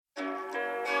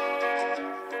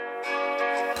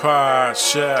Pod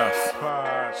Chef.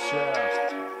 Pod Chef.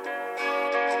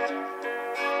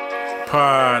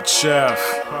 Pod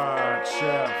Chef. Pod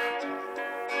Chef.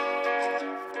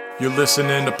 You're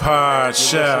listening to Pod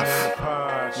Chef.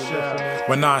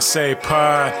 When I say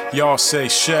pod, y'all say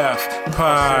chef.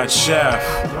 Pod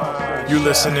Chef. You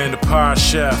listening to Pod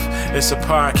Chef. It's a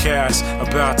podcast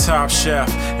about Top Chef,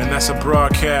 and that's a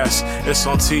broadcast. It's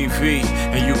on TV,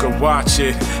 and you can watch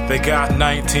it. They got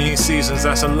 19 seasons,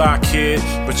 that's a lot, kid,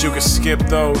 but you can skip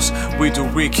those. We do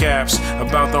recaps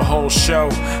about the whole show,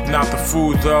 not the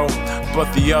food though,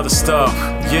 but the other stuff.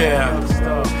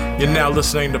 Yeah. You're now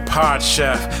listening to Pod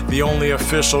Chef, the only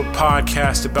official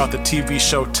podcast about the TV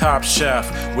show Top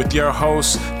Chef, with your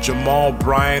hosts, Jamal,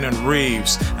 Brian, and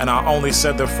Reeves. And I only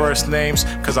said their first names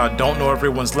because I don't know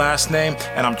everyone's last name,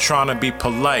 and I'm trying to be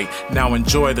polite. Now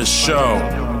enjoy the show.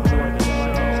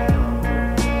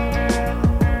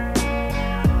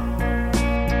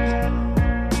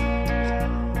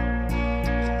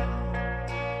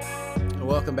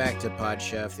 Welcome back to Pod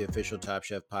Chef, the official Top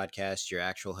Chef podcast. Your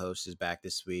actual host is back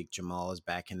this week. Jamal is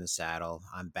back in the saddle.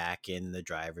 I'm back in the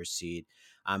driver's seat.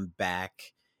 I'm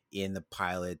back in the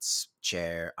pilot's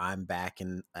chair. I'm back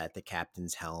at the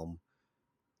captain's helm.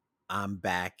 I'm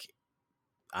back.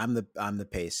 I'm the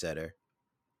pace setter.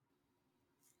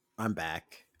 I'm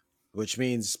back, which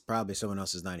means probably someone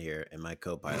else is not here, and my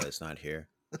co-pilot's not here.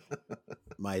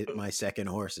 My second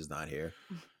horse is not here.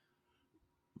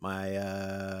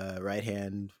 My right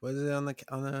hand. What is it on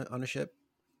the ship?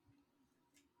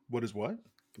 What is what?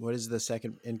 What is the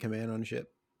second in command on the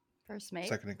ship? First mate.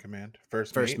 Second in command.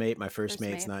 First mate. My first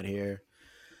mate's not here.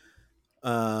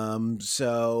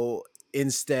 So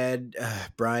instead,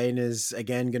 Brian is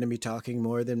again going to be talking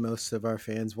more than most of our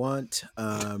fans want.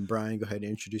 Brian, go ahead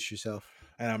and introduce yourself.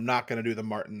 And I'm not going to do the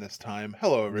Martin this time.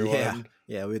 Hello, everyone.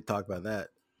 Yeah, we'd talk about that.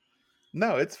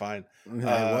 No, it's fine. It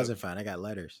wasn't fine. I got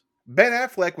letters. Ben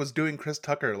Affleck was doing Chris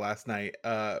Tucker last night,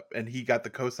 and he got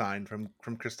the cosign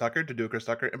from Chris Tucker to do a Chris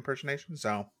Tucker impersonation.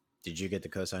 So, did you get the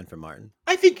cosign from Martin?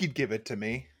 I think he'd give it to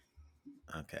me.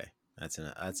 Okay, that's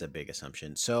a big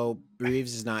assumption. So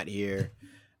Reeves is not here.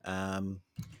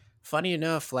 Funny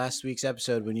enough, last week's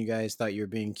episode, when you guys thought you were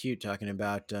being cute talking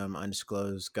about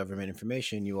undisclosed government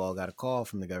information, you all got a call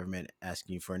from the government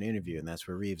asking you for an interview, and that's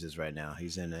where Reeves is right now.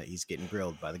 He's getting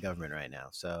grilled by the government right now.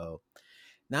 So.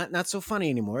 Not so funny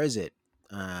anymore, is it?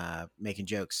 Making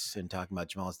jokes and talking about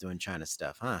Jamal's doing China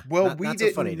stuff, huh? Well, we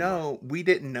didn't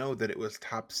know that it was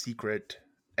top secret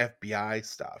FBI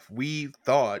stuff. We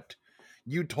thought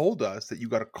you told us that you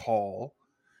got a call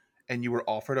and you were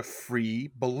offered a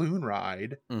free balloon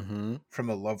ride from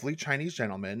a lovely Chinese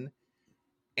gentleman,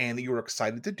 and that you were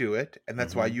excited to do it, and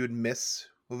that's why you would miss.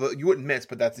 Well, you wouldn't miss,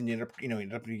 but that's you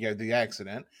ended up the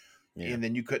accident, and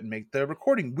then you couldn't make the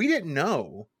recording. We didn't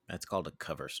know. That's called a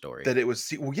cover story. That it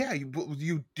was. Well, yeah,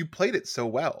 you played it so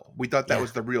well. We thought that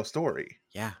was the real story.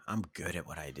 Yeah, I'm good at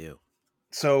what I do.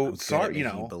 So sorry,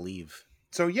 believe.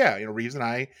 So yeah, Reeves and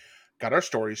I got our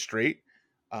stories straight.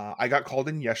 I got called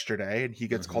in yesterday, and he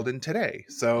gets called in today.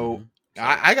 So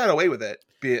I got away with it.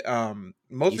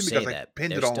 Mostly because I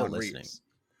pinned it all on Reeves.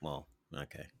 Well,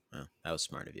 okay, well, that was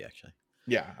smart of you, actually.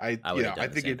 Yeah, I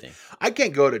think I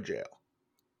can't go to jail.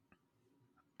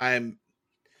 I'm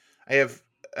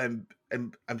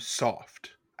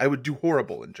soft. I would do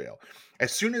horrible in jail.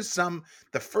 As soon as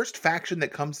the first faction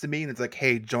that comes to me and it's like,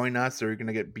 hey, join us or you're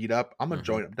gonna get beat up, I'm gonna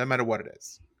join them, no matter what it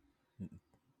is.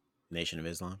 Nation of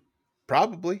Islam?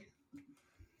 Probably.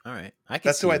 All right.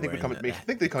 That's who I think would come to me. I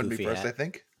think they come to me first, I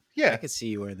think. Yeah. I could see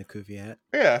you wearing the kufi hat.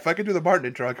 Yeah, if I could do the Martin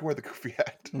intro, I could wear the kufi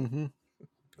hat.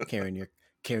 Carrying your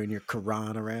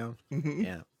Quran around.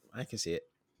 Yeah, I can see it.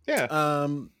 Yeah.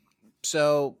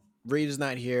 So Reeves is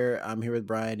not here. I'm here with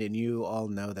Brian, and you all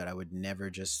know that I would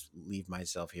never just leave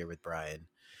myself here with Brian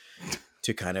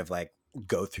to kind of like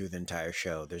go through the entire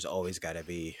show. There's always got to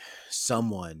be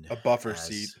someone. A buffer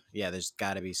seat. Yeah, there's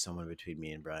got to be someone between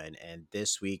me and Brian, and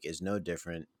this week is no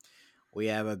different. We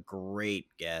have a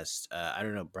great guest. I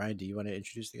don't know, Brian, do you want to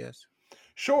introduce the guest?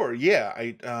 Sure, yeah.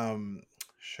 I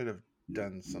should have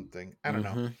done something. I don't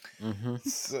know.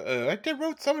 So,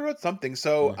 someone wrote something.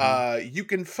 So you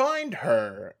can find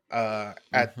her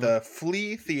at the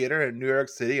Flea Theater in New York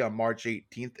City on March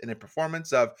 18th in a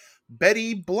performance of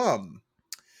Betty Blum.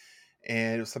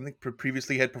 And it was something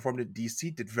previously had performed in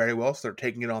DC, did very well, so they're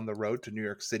taking it on the road to New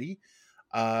York City.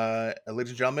 Ladies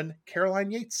and gentlemen,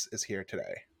 Caroline Yates is here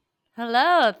today.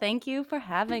 Hello, thank you for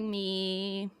having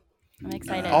me. I'm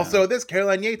excited. Also, this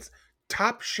Caroline Yates,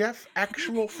 Top Chef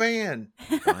actual fan.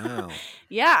 Wow.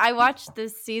 Yeah, I watched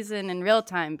this season in real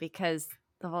time because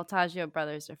the Voltaggio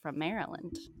brothers are from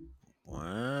Maryland.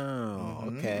 Wow.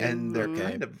 Mhm. Okay. And they're okay.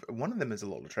 kind of, one of them is a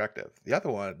little attractive. The other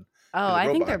one Oh, is a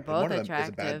I think they're robot, and both one of them is a bad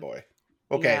attractive. boy.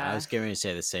 Okay, Yeah. I was getting ready to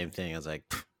say the same thing. I was like,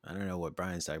 I don't know what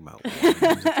Brian's talking about. One of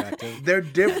them's attractive. they're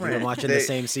You've been different. watching they, the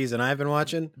same season I've been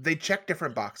watching. they check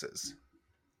different boxes.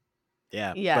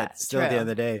 Yeah. Yeah, But still, at the true. end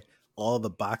of the day, all the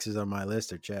boxes on my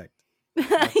list are checked.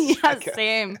 Yeah, okay.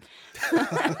 same.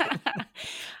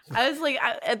 I was like,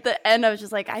 at the end, I was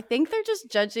just like, I think they're just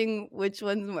judging which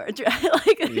one's more attractive.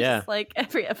 Like, it's Yeah. just like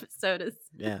every episode is.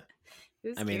 Yeah.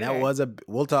 who's I mean, cuter. that was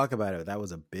we'll talk about it. That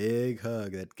was a big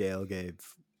hug that Gail gave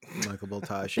Michael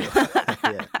Boltasio.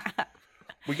 Yeah.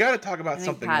 We got to talk I about think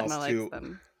something Padma else likes too.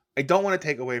 them. I don't want to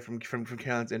take away from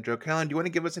Caroline's intro. Caroline, do you want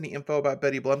to give us any info about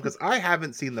Betty Blum? Because I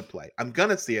haven't seen the play. I'm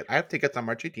gonna see it. I have tickets on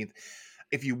March 18th.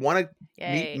 If you want to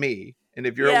Yay. meet me, and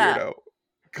if you're Yeah. a weirdo,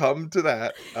 come to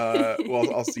that.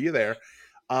 Well, I'll see you there.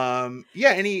 Yeah.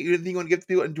 Anything you want to give to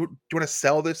people? And do you want to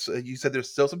sell this? You said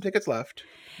there's still some tickets left.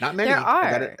 Not many. There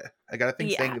I got a thing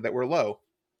Yeah. saying that we're low.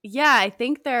 Yeah, I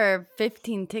think there are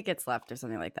 15 tickets left or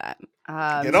something like that.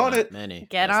 Get on Not it. Many.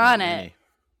 Get That's not on many. it.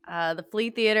 The Flea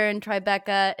Theater in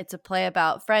Tribeca. It's a play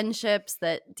about friendships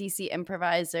that DC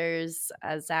improvisers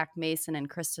Zach Mason and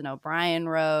Kristen O'Brien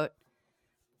wrote.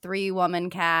 3-woman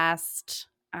cast.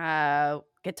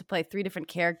 Get to play 3 different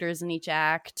characters in each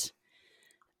act.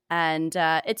 And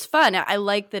it's fun. I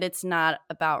like that it's not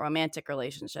about romantic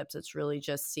relationships. It's really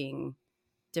just seeing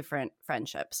different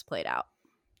friendships played out.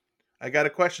 I got a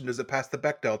question. Does it pass the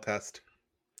Bechdel test?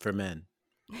 For men.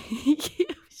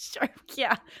 Sure.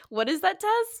 Yeah. What is that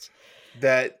test?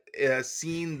 That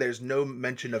scene, there's no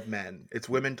mention of men. It's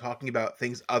women talking about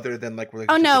things other than like Oh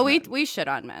relationships no, with men. we shit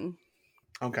on men.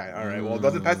 Okay, all right. Well, it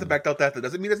doesn't pass the Bechdel test. It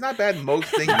doesn't mean it's not bad. Most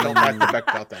things don't pass the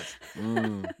Bechdel test.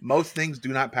 Mm. Most things do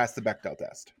not pass the Bechdel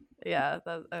test. Yeah,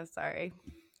 I'm sorry.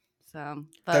 So,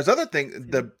 but There's other things.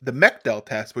 The Bechdel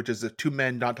test, which is the 2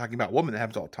 men not talking about women, that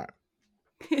happens all the time.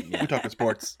 Yeah. We talking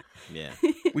sports. Yeah.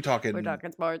 We talking we're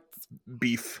talking sports.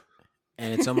 beef.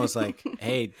 And it's almost like,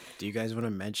 hey, do you guys want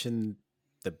to mention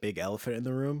the big elephant in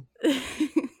the room?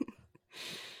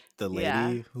 The lady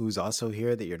Yeah. who's also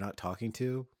here that you're not talking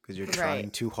to because you're trying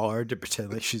Right. too hard to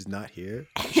pretend like she's not here.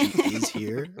 She is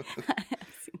here. I've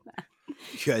seen that.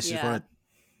 You guys just Yeah. want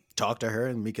to talk to her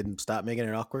and we can stop making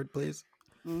it awkward, please?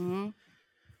 hmm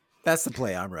That's the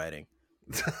play I'm writing.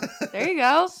 There you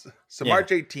go. So Yeah.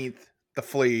 March 18th, The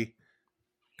Flea.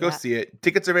 Go Yeah. see it.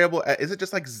 Tickets are available. Is it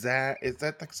just like Zach? Is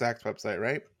that like Zach's website,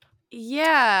 right?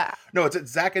 Yeah. No, it's at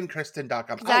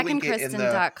ZachAndKristen.com. I'll link it in the.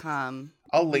 ZachAndKristen.com.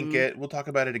 I'll link Mhm. it. We'll talk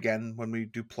about it again when we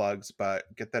do plugs, but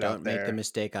get that out Don't make there. the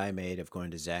mistake I made of going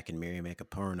to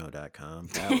ZachAndMiriamMakeAPorno.com.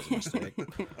 That was a mistake.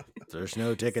 There's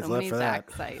no tickets So left many for that.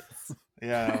 Zach sites.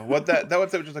 Yeah, what that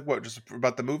was just like what? Just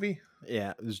about the movie?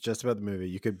 Yeah, it was just about the movie.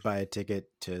 You could buy a ticket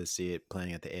to see it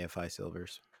playing at the AFI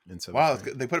Silvers in Silver Wow,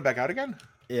 Spring. they put it back out again.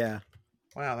 Yeah.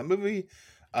 Wow, that movie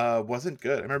wasn't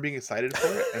good. I remember being excited for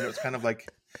it, and it was kind of like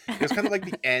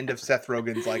the end of Seth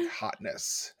Rogen's like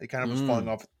hotness. It kind of was falling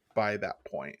off by that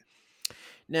point.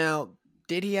 Now,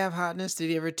 did he have hotness? Did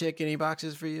he ever tick any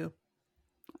boxes for you?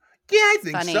 Yeah, I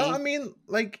think Funny. so. I mean,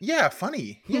 like, yeah,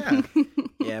 funny. Yeah.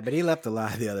 Yeah, but he left a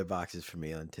lot of the other boxes for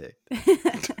me unticked.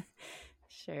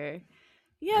 Sure.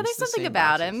 Yeah, It's there's the something same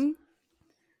about boxes. him.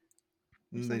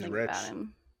 There's He's something rich. about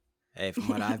him. Hey, from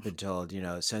what I've been told,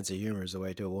 sense of humor is the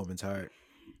way to a woman's heart.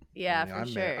 Yeah, I mean,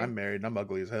 for sure. I'm married and I'm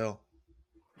ugly as hell.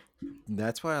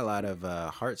 That's why a lot of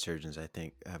heart surgeons, I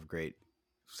think, have great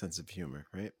sense of humor,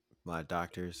 right? A lot of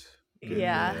doctors. good,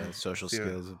 Yeah. social See what-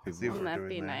 skills of see people. what Wouldn't that doing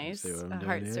be there. nice? See what I'm A doing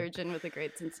heart here? surgeon with a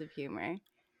great sense of humor.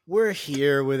 We're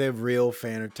here with a real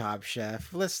fan of Top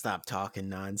Chef. Let's stop talking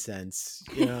nonsense.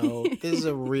 This is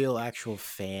a real, actual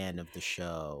fan of the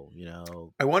show.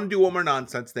 I want to do one more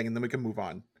nonsense thing and then we can move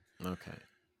on. Okay.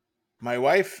 My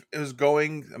wife is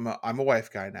going. I'm a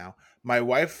wife guy now. My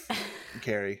wife,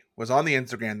 Carrie, was on the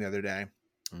Instagram the other day,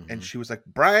 and Mhm. she was like,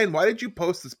 "Brian, why did you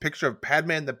post this picture of Padme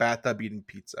in the bathtub eating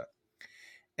pizza?"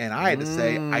 And I had to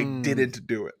say, I didn't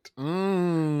do it.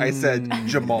 I said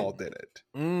Jamal did it.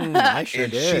 I sure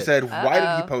And did. she said, "Why did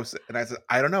Uh-oh. he post it?" And I said,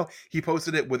 "I don't know. He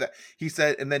posted it with." He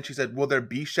said, and then she said, "Will there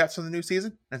be chefs on the new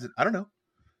season?" And I said, "I don't know."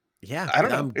 "Yeah, I don't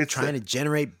know. I'm It's trying to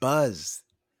generate buzz."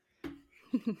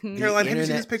 Caroline, have you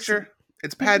seen this internet- picture?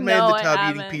 It's Padme No, in the I tub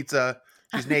eating haven't. pizza.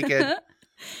 She's naked.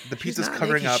 The She's pizza's not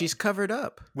covering naked, up She's covered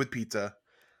up. with pizza.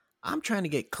 I'm trying to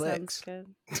get Sounds clicks. good.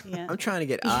 Yeah. I'm trying to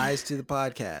get eyes to the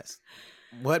podcast.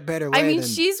 What better way I mean, than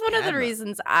she's one of the Padma?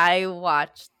 reasons I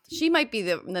watched. She might be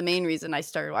the main reason I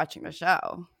started watching the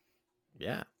show.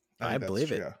 Yeah, I I think that's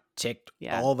believe it. true. Ticked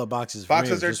Yeah. all the boxes. For me.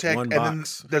 Boxes It are was just ticked, one and then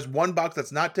box. there's one box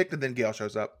that's not ticked, and then Gail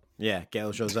shows up. Yeah,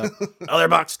 Gail shows up. Other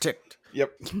box ticked.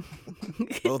 Yep.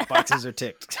 Both boxes are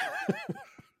ticked.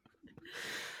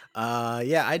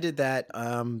 Yeah, I did that.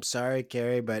 Sorry,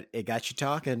 Carrie, but it got you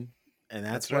talking, and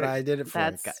that's what right. I did it for.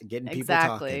 That's Getting people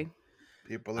exactly. talking.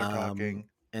 People are talking.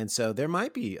 And so there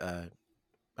might be.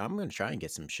 I'm going to try and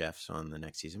get some chefs on the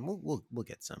next season. We'll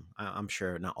get some. I'm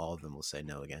sure not all of them will say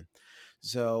no again.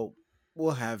 So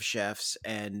we'll have chefs,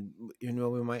 and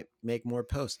we might make more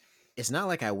posts. It's not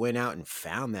like I went out and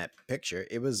found that picture.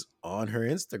 It was on her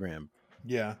Instagram.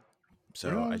 Yeah.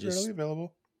 So I just readily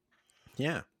available.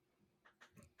 Yeah.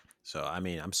 So I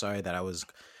mean, I'm sorry that I was,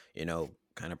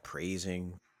 kind of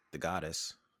praising the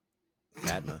goddess,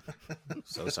 Padma.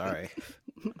 So sorry.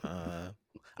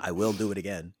 I will do it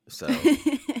again. So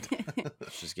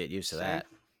let's just get used to that.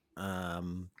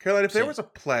 Caroline, if there was a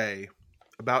play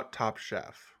about Top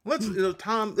Chef, let's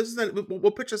Tom.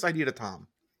 We'll pitch this idea to Tom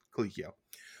Colicchio,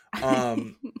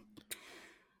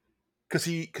 because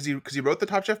he wrote the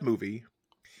Top Chef movie.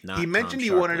 He mentioned he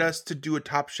wanted us to do a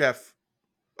Top Chef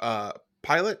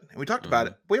pilot, and we talked about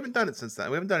it. We haven't done it since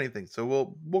then. We haven't done anything,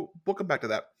 so we'll come back to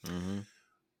that.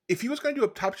 If he was going to do a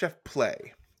Top Chef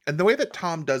play, and the way that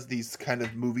Tom does these kind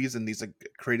of movies and these like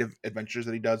creative adventures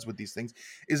that he does with these things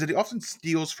is that he often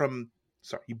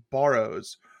he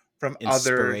borrows from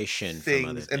inspiration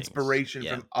from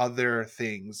other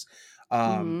things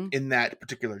in that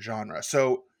particular genre.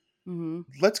 So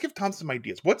let's give Tom some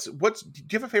ideas. Do you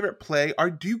have a favorite play?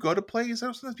 Do you go to plays?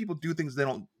 Sometimes people do things they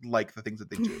don't like the things that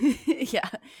they do.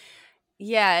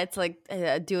 Yeah, it's like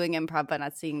doing improv but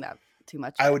not seeing that too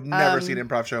much. I would never see an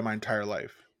improv show in my entire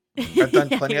life. I've done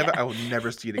plenty of it. I will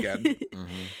never see it again.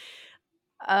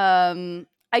 I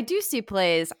do see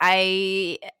plays.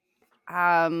 I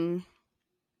put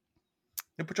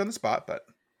you on the spot, but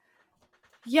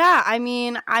yeah, I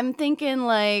mean, I'm thinking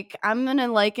like I'm gonna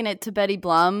liken it to Betty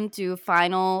Blum. Do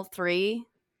final three.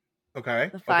 Okay.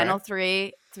 The final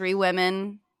three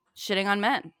women shitting on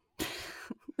men.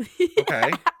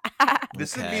 Okay.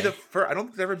 This would be the first. I don't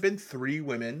think there's ever been 3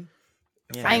 women.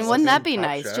 Yeah, I mean, wouldn't that be Top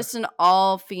nice? Chef. Just an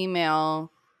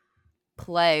all-female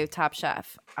play Top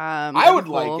Chef. I would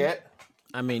like it.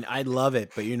 I mean, I'd love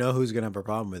it, but you know who's gonna have a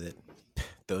problem with it?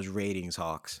 Those ratings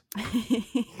hawks.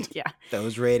 Yeah.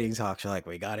 Those ratings hawks are like,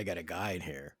 we gotta get a guy in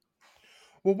here.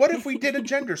 Well, what if we did a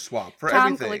gender swap for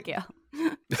Tom everything?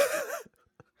 Colicchio.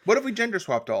 What if we gender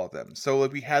swapped all of them? So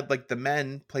if we had like the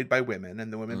men played by women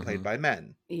and the women played by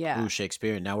men. Yeah. Ooh,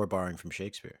 Shakespeare. Now we're borrowing from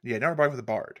Shakespeare. Yeah, now we're borrowing with a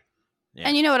bard. Yeah.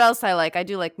 And you know what else I like? I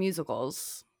do like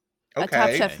musicals. Okay. A Top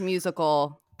Chef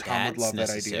musical. Tom would love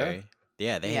necessary. that idea.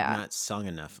 Yeah, they have not sung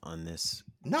enough on this.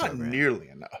 Not program. nearly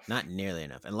enough. Not nearly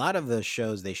enough. And a lot of the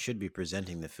shows, they should be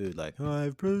presenting the food like,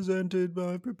 I've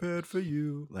prepared for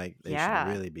you. Like, they should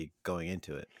really be going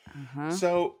into it.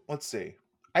 So, let's see.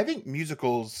 I think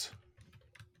musicals...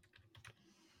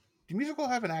 Do musicals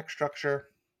have an act structure?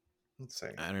 Let's see.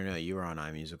 I don't know. You were on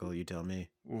iMusical. You tell me.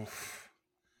 Oof.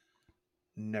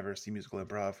 Never see musical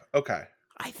improv. Okay.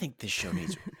 I think this show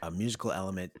needs a musical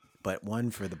element, but one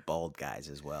for the bald guys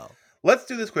as well. Let's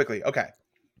do this quickly. Okay.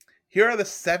 Here are the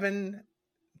 7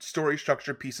 story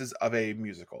structure pieces of a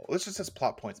musical. Let's just say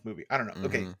plot points movie. I don't know.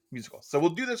 Okay, musical. So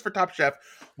we'll do this for Top Chef.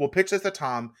 We'll pitch this to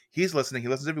Tom. He's listening. He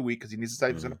listens every week because he needs to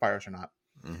decide if he's going to fire us or not.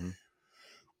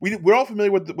 We're all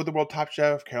familiar with the world Top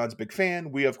Chef. Caroline's a big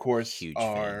fan. We, of course, Huge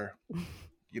are,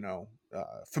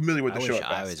 familiar with the show at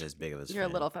best. I was as big of a fan. You're a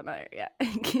little familiar, yeah.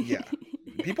 Yeah.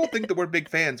 People think that we're big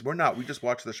fans. We're not. We just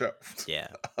watch the show. Yeah.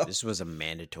 This was a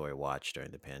mandatory watch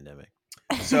during the pandemic.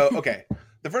 So, okay.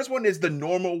 The first one is the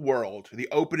normal world, the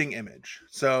opening image.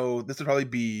 So this would probably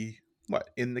be,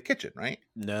 in the kitchen, right?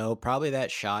 No, probably that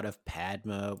shot of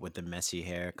Padma with the messy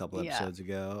hair a couple episodes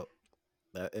ago.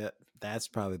 That's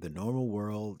probably the normal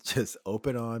world. Just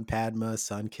open on Padma,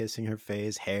 sun kissing her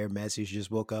face, hair messy. She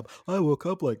just woke up. I woke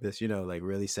up like this, like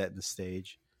really setting the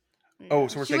stage. Oh,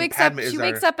 so we're saying Padma is She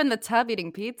wakes up in the tub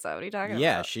eating pizza. What are you talking about?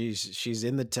 Yeah, she's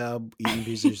in the tub eating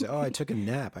pizza. She's like, oh, I took a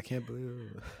nap. I can't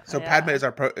believe it. So Padma is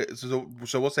our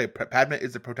so we'll say Padma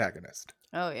is the protagonist.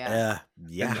 Oh yeah.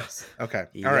 Yeah. Okay.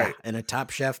 Yeah. All right. In a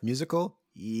Top Chef musical,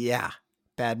 yeah,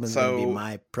 Padma's gonna be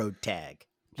my protag.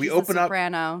 We open up.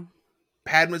 Soprano.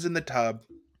 Padma's in the tub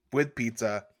with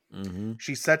pizza.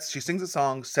 She sings a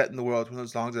song set in the world. One of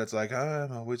those songs that's like,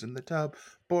 I'm always in the tub,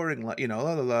 boring, la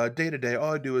la la, day to day.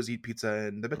 All I do is eat pizza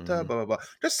in the tub, blah blah blah.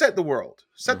 Just set the world.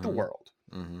 Set the world.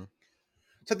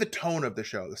 Set the tone of the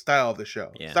show, the style of the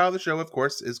show. Yeah. The style of the show, of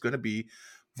course, is going to be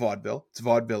vaudeville. It's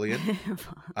vaudevillian.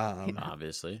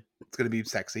 Obviously, it's going to be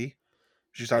sexy.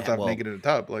 She starts off naked in a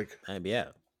tub, like. Yeah.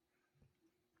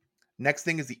 Next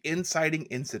thing is the inciting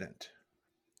incident.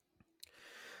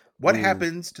 What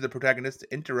happens to the protagonist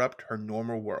to interrupt her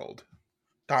normal world?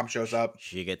 Tom shows up.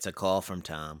 She gets a call from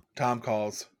Tom. Tom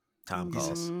calls.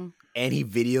 And he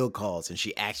video calls, and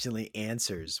she accidentally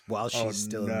answers while she's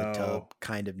still in the tub,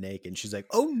 kind of naked. And she's like,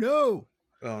 "Oh no!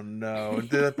 Oh no!"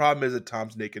 The problem is that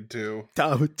Tom's naked too.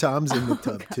 Tom's in the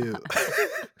tub too.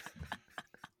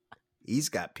 He's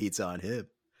got pizza on him.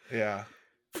 Yeah.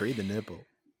 Free the nipple.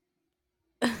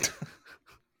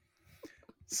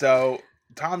 So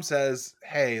Tom says,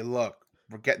 "Hey, look,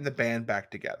 we're getting the band back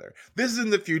together. This is in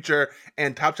the future,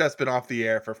 and Top Chef's been off the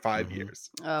air for 5 years."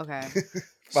 Okay.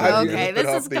 5 years Okay, it's been this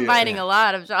off is the combining air. a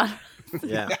lot of genres.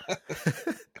 Yeah.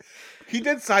 He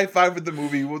did sci-fi with the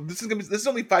movie. Well, this is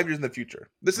only 5 years in the future.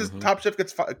 This is Top Chef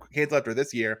gets canceled after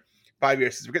this year. 5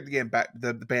 years since we're getting the game back,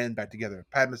 the band back together.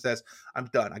 Padma says, "I'm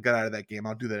done. I got out of that game.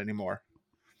 I don't do that anymore."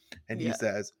 And he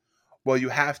says, "Well, you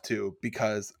have to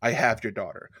because I have your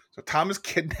daughter." So Tom has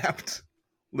kidnapped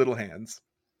Little Hands.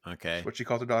 Okay. What she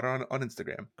calls her daughter on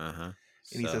Instagram. And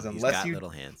he says, unless you little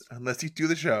hands, unless you do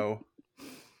the show,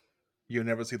 you'll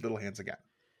never see Little Hands again.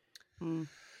 Mm.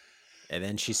 And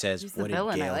then she says, He's the "What did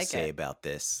villain. I Gail like say it." about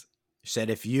this?" She said,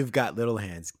 "If you've got little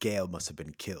hands, Gail must have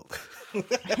been killed."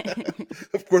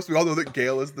 Of course, we all know that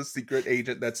Gail is the secret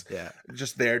agent that's Yeah.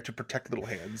 just there to protect Little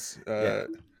Hands.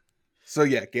 So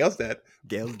yeah, Gail's dead.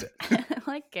 Gail's dead. I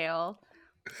like Gail.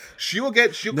 She'll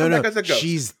come back as a ghost.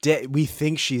 She's dead. We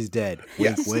think she's dead.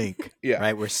 Wink, Yes. wink. Yeah.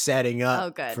 Right. We're setting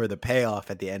up good. for the payoff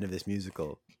at the end of this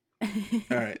musical. All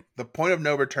right. The point of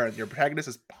no return. Your protagonist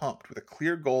is pumped with a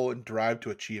clear goal and drive to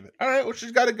achieve it. All right. Well,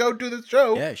 she's got to go do the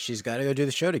show. Yeah, she's got to go do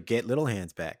the show to get little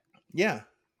hands back. Yeah.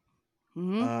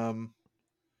 Mhm.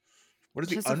 What is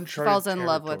Just the to uncharted falls in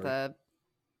love with territory?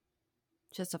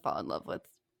 just to fall in love with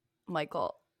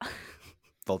Michael.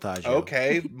 Voltaggio.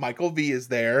 Okay. Michael V is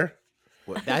there.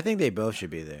 Well, I think they both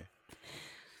should be there.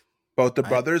 Both the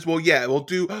brothers. Well, yeah. We'll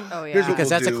do. Oh, yeah. Here's what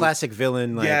Because we'll that's a do. classic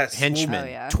villain, like Yes, henchman. Oh,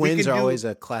 yeah. Twins We can are do- always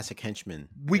a classic henchman.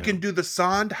 We you can know? do the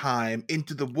Sondheim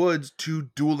Into the Woods, two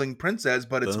dueling princes,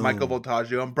 but it's Boom. Michael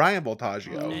Voltaggio and Brian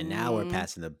Voltaggio. Mm. And now we're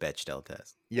passing the Bechdel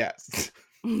test. Yes.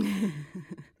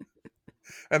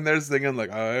 And they're singing like,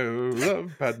 "I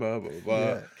love Padma." Blah, blah,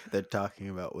 blah. They're talking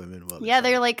about women. While Yeah,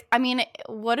 they're like, I mean,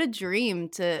 what a dream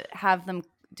to have them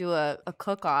do a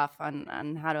cook off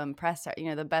on how to impress her. You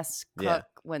know, the best cook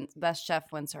best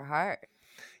chef wins her heart.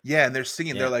 Yeah, and they're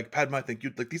singing. Yeah. They're like, "Padma, I think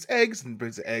you'd like these eggs," and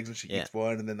brings the eggs, and she eats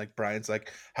one, and then like Brian's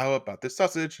like, "How about this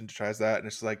sausage?" and tries that, and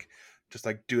it's like, just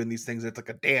like doing these things. It's like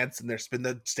a dance, and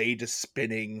the stage is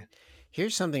spinning.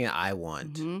 Here's something that I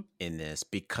want Mhm. in this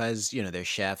because they're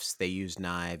chefs. They use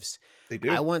knives. They do.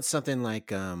 I want something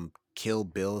like Kill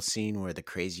Bill scene where the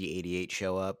Crazy 88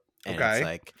 show up. And Okay. it's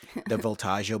like the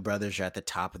Voltaggio brothers are at the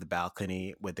top of the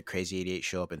balcony with the Crazy 88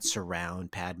 show up and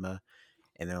surround Padma.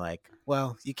 And they're like,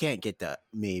 "Well, you can't get to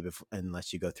me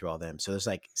unless you go through all them." So there's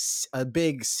like a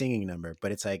big singing number,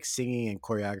 but it's like singing and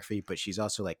choreography, but she's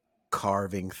also like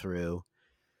carving through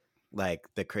like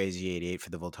the Crazy 88 for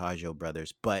the Voltaggio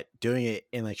brothers, but doing it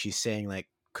in like she's saying like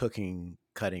cutting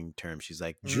terms. She's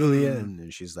like julienne,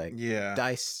 and she's like Yeah.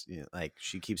 dice. Like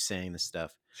she keeps saying this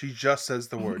stuff. She just says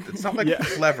the word. It's not like Yeah.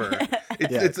 clever.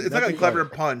 It's, Yeah, it's not a nothing clever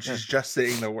clever. pun. She's just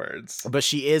saying the words. But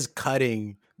she is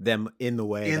cutting them in the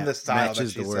way In that the style that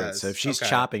matches she the word. So says. if she's Okay.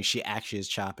 chopping, she actually is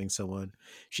chopping someone.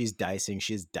 She's dicing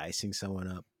someone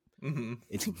up. Hmm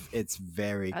It's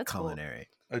very That's cool. culinary.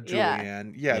 A Yeah.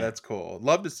 Julianne. Yeah, Yeah. that's cool.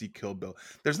 Love to see Kill Bill.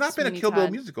 There's not been a Sweeney Kill Bill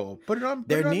Todd. musical. Put it on. Put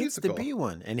There it on needs musical. to be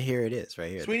one, and here it is, right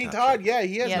here. at the Sweeney top Todd. shelf. Yeah,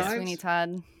 he has Yeah, knives. Sweeney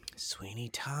Todd. Sweeney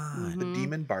Todd. The Mhm.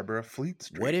 demon barber of Fleet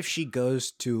Street. What if she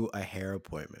goes to a hair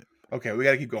appointment? Okay, we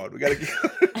gotta keep going. We gotta keep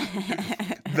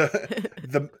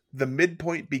the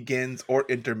midpoint begins or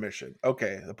intermission.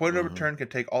 Okay, the point of no Mhm. return can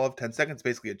take all of 10 seconds,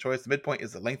 basically a choice. The midpoint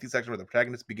is the lengthy section where the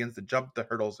protagonist begins to jump the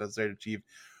hurdles necessary to achieve.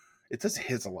 It says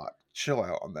his a lot. Chill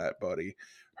out on that, buddy.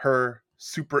 Her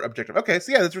super objective. Okay,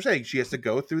 so yeah, that's what we're saying. She has to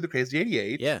go through the Crazy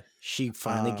 88. Yeah, she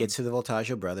finally Um, gets to the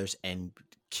Voltaggio brothers and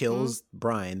kills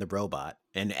Brian, the robot.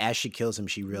 And as she kills him,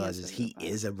 she realizes a he robot.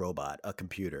 is a robot, a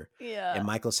computer. Yeah. And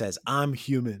Michael says, "I'm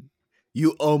human.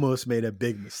 You almost made a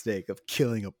big mistake of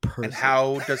killing a person." And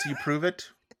how does he prove it?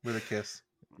 With a kiss.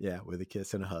 Yeah, with a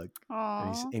kiss and a hug. And,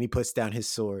 Aw. and he puts down his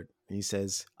sword and he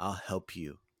says, "I'll help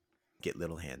you get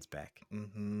Little Hands back."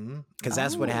 Mm-hmm. Because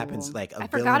that's what happens. Oh. Like a I villain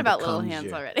forgot about Little becomes Hands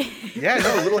your- already. Yeah,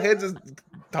 no, Little Hands is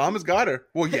Tom has got her.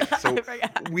 Well, yeah. So I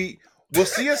forgot. we'll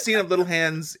see a scene of Little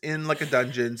Hands in like a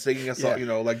dungeon singing a song,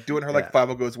 Yeah. like doing her like Yeah.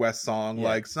 5 Goes West song, Yeah.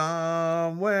 like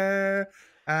somewhere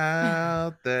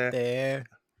out there. There.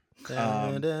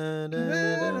 Um,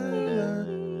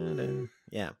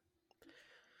 Yeah.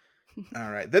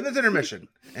 All right. Then there's intermission.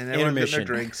 And everyone's getting their Intermission.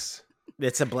 drinks.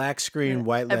 It's a black screen,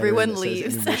 white lettering Everyone that says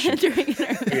leaves intermission. during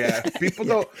intermission. Yeah, people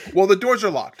don't. Well, the doors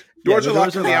are locked. Doors are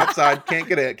locked on the outside. Can't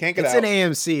get in. Can't get it's out.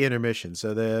 It's an AMC intermission,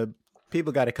 so the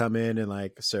people got to come in and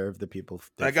like serve the people.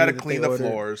 I got to clean the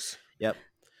floors. Yep.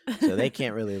 So they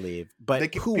can't really leave.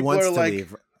 But who wants to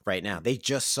leave right now? They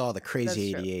just saw the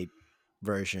crazy 88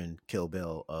 version Kill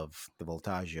Bill of the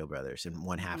Voltaggio brothers, and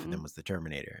one half of them was the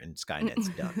Terminator, and Skynet's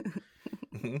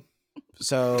done.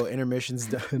 So intermission's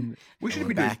done. We should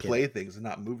be doing play things and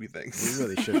not movie things. We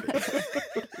really should be.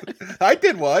 I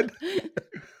did one.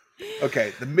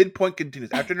 Okay, the midpoint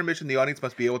continues. After intermission, the audience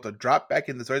must be able to drop back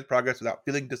in the story's progress without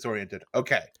feeling disoriented.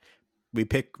 Okay. We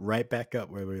pick right back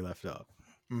up where we left off.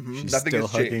 She's Nothing still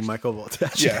has hugging changed. Michael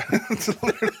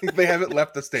Voltaggio. Yeah. They haven't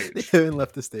left the stage. They haven't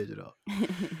left the stage at all.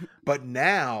 But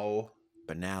now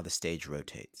the stage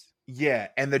rotates. Yeah,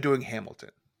 and they're doing Hamilton.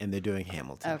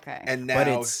 Okay. And now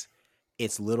but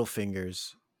it's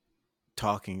Littlefingers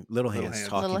talking, Little Hands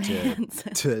talking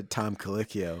to Tom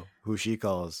Colicchio, who she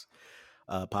calls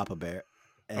Papa Bear.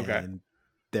 And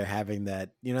they're having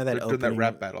that, that opening that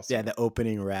rap battle scene. Yeah, the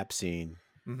opening rap scene.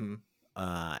 Mm-hmm.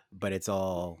 But it's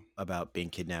all about being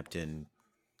kidnapped and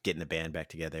getting the band back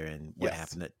together and what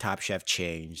happened. That Top Chef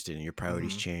changed and your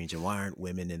priorities changed, and why aren't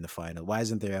women in the final? Why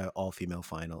isn't there an all-female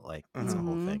final? Like it's a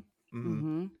whole thing.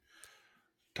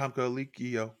 Tom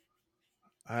Colicchio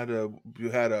you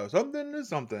had a something to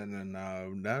something, and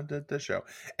now the show,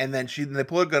 and then they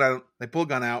pull a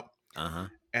gun out,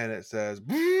 and it says,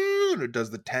 and it does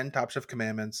the 10 Top Chef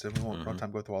commandments, and we won't have time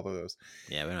to go through all of those.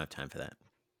 Yeah, we don't have time for that.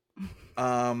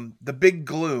 The big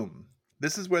gloom.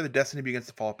 This is where the destiny begins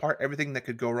to fall apart. Everything that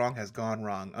could go wrong has gone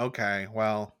wrong. Okay,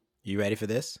 well, you ready for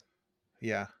this?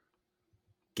 Yeah.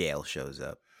 Gail shows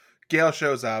up. Gail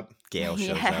shows up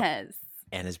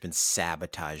and has been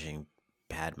sabotaging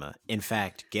Padma. In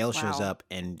fact, Gail shows up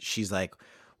and she's like,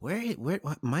 where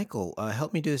Michael,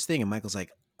 help me do this thing. And Michael's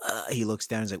like, he looks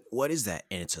down and he's like, what is that?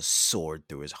 And it's a sword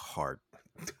through his heart.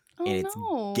 And it's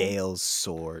Gail's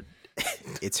sword.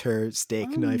 It's her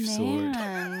steak knife sword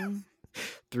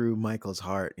through Michael's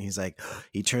heart. And he's like,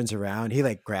 he turns around, he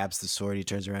like grabs the sword, he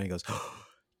turns around, he goes,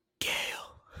 Gail.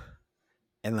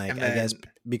 And like, I guess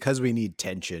because we need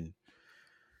tension,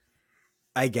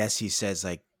 I guess he says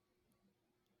like,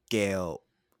 Gail,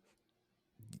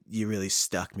 you really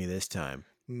stuck me this time.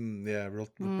 Yeah, real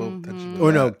tension.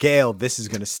 Or no, Gail, this is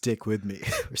gonna stick with me,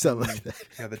 or something like that.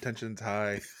 Yeah, the tension's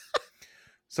high.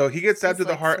 So he gets stabbed to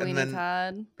the heart, Sweeney and then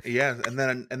Todd.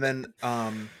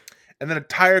 and then a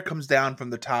tire comes down from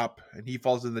the top, and he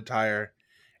falls in the tire,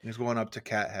 and he's going up to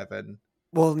cat heaven.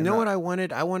 Well, you know what I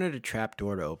wanted? I wanted a trap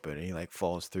door to open, and he like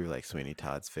falls through like Sweeney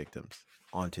Todd's victims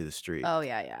onto the street. Oh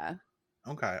yeah.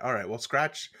 Okay, all right. We'll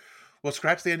scratch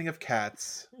the ending of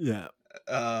Cats. Yeah.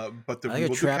 But we'll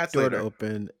do trap door to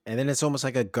open, and then it's almost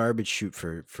like a garbage chute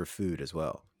for food as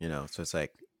well. So it's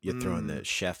like you're throwing the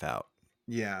chef out.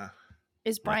 Yeah.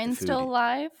 Is Brian still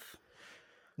alive?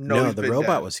 No, the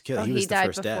robot was killed. He was died the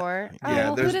first before. death.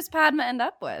 Oh, well, who does Padma end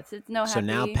up with? It's no happy. So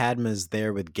now Padma's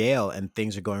there with Gail, and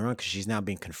things are going wrong because she's now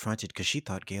being confronted because she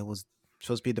thought Gail was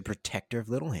supposed to be the protector of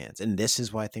Little Hands, and this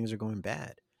is why things are going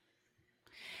bad.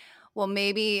 Well,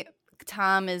 maybe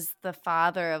Tom is the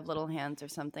father of Little Hands or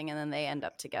something, and then they end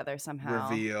up together somehow.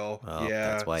 Reveal. Oh,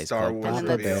 yeah, that's why he's Star called Wars And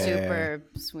then reveal. that's super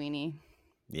Sweeney.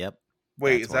 Yep.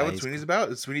 Wait, That's is that why what Sweeney's about?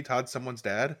 Is Sweeney Todd someone's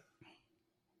dad?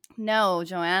 No,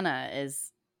 Sweeney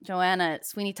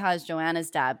Todd's Joanna's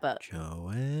dad, but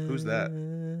Joanna. Who's that?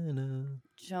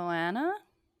 Joanna?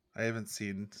 I haven't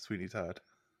seen Sweeney Todd.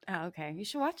 Oh, okay. You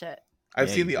should watch it. I've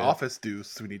Yeah, seen you The should. Office do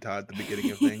Sweeney Todd at the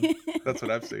beginning of things. That's what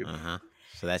I've seen.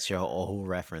 So that's your whole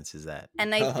reference, is that?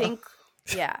 And I think,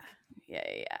 yeah.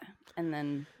 And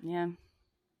then,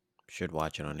 Should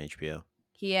watch it on HBO.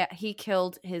 he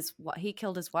killed his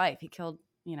wife. He killed,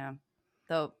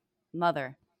 the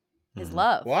mother, his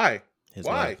love. Why? His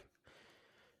Why? wife.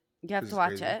 You have This to is watch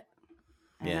crazy. it.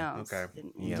 I Yeah. know. Okay.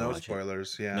 You gotta No watch it.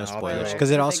 spoilers. Yeah. No I'll spoilers, go. because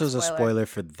it It's a also big is a spoiler. spoiler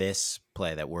for this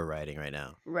play that we're writing right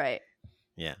now. Right.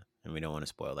 Yeah, and we don't want to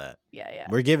spoil that. Yeah.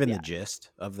 We're given Yeah. the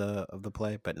gist of the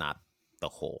play, but not the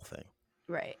whole thing.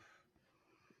 Right.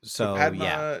 So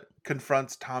Padma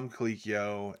confronts Tom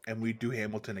Colicchio, and we do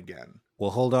Hamilton again.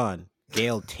 Well, hold on.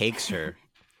 Gail takes her.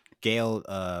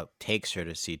 Gail takes her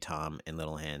to see Tom in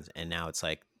Little Hands, and now it's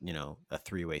like, a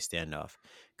three-way standoff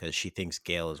because she thinks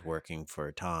Gail is working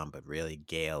for Tom, but really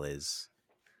Gail is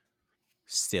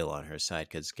still on her side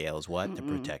because Gail is what? The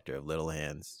protector of Little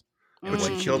Hands. And When what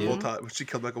she did killed do?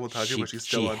 Michael Voltaggio, but she's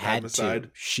still on Padma's side.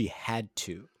 She had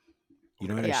to. You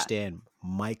don't Yeah. understand.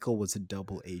 Michael was a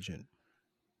double agent.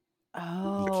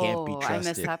 Oh, can't be I missed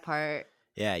trusted. that part.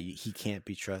 Yeah, he can't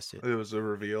be trusted. It was a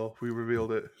reveal. We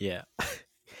revealed it. Yeah.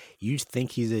 You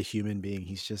think he's a human being.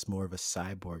 He's just more of a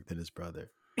cyborg than his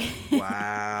brother.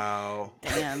 Wow.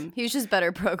 Damn, he was just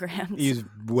better programmed. He's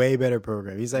way better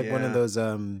programmed. He's like one of Yeah. those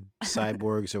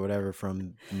cyborgs or whatever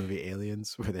from the movie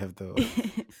Aliens, where they have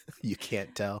the you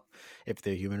can't tell if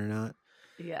they're human or not.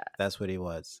 Yeah. That's what he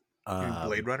was. You mean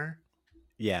Blade Runner?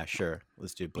 Yeah, sure.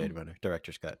 Let's do Blade Runner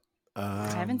director's cut. I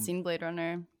haven't seen Blade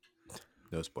Runner.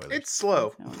 No spoilers. It's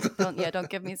slow. Don't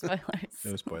give me spoilers.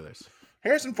 No spoilers.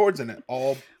 Harrison Ford's in it.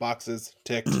 All boxes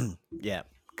ticked. Yeah,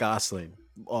 Gosling.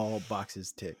 All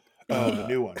boxes tick. Oh, the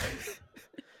new one.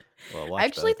 Well, watch I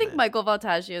actually both, think man. Michael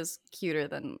Voltaggio is cuter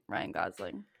than Ryan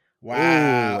Gosling. Wow.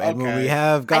 Ooh, and when we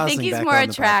have Gosling I think he's back more on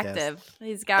the podcast- attractive.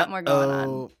 He's got more going on.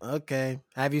 Oh, okay.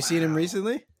 Have you seen him Wow.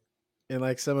 recently? In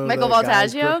like some of Michael the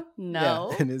guys Voltaggio?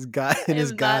 No. Yeah, in his guy I in his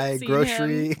have not guy seen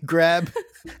grocery grab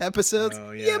episodes.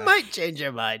 Oh, You yeah. might change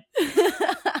your mind.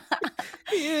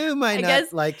 You might I not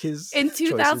guess like his In choices.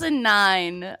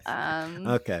 2009.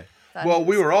 Okay. thought Well, he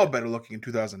we was were all cute. better looking in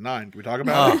 2009. Can we talk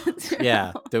about it? Oh,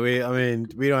 yeah. Do we? I mean,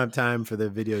 we don't have time for the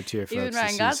video tier folks Even to Ryan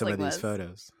see some Gosling of these was.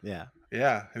 photos. Yeah.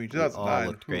 Yeah. I mean, We all 2009.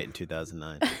 looked great in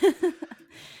 2009.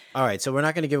 All right, so we're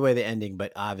not going to give away the ending,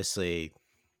 but obviously,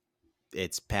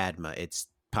 it's Padma, it's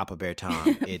Papa Bear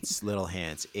Tom, it's Little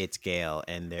Hands, it's Gale,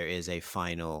 and there is a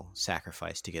final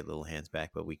sacrifice to get Little Hands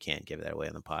back, but we can't give that away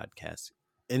on the podcast.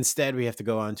 Instead, we have to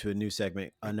go on to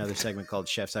another segment called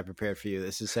Chefs I Prepared for You.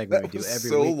 This is a segment That we do was every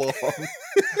so week. long.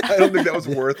 I don't think that was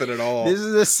worth it at all. This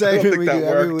is a segment think we do that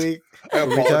every worked. week. I where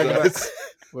we talk about- apologize.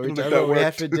 Where I we don't talk think about what that we had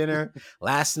worked. for dinner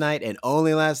last night and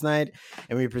only last night,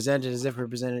 and we present it as if we're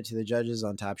presenting it to the judges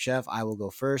on Top Chef. I will go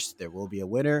first. There will be a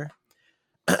winner.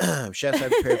 Chefs I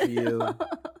prepared for you: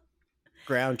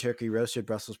 ground turkey, roasted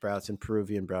Brussels sprouts, and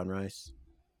Peruvian brown rice.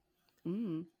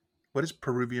 Mm. What is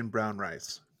Peruvian brown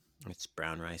rice? It's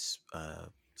brown rice,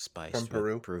 spiced From with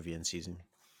Peru? Peruvian season,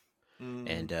 Mm.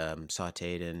 and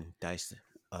sautéed and diced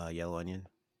yellow onion.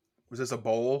 Was this a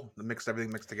bowl that mixed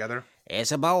everything mixed together?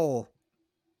 It's a bowl.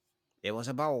 It was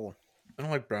a bowl. I don't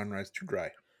like brown rice. Too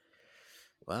dry.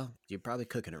 Well, you're probably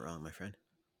cooking it wrong, my friend.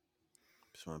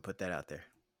 Just want to put that out there.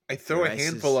 I throw a rice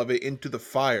handful is- of it into the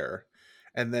fire,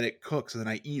 and then it cooks, and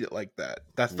then I eat it like that.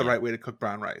 That's the Yeah. right way to cook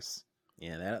brown rice.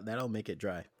 Yeah, that'll make it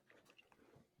dry.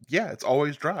 Yeah, it's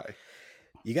always dry.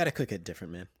 You got to cook it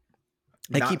different, man.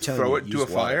 Not I keep telling throw you, it into a use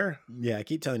water. fire. Yeah, I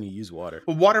keep telling you use water.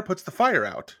 Well, water puts the fire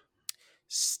out.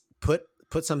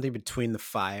 Put something between the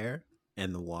fire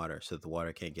and the water so that the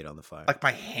water can't get on the fire. Like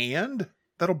my hand,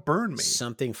 that'll burn me.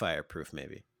 Something fireproof,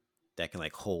 maybe, that can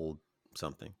like hold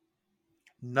something.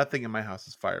 Nothing in my house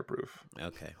is fireproof.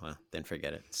 Okay, well then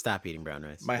forget it. Stop eating brown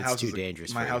rice. My it's house too is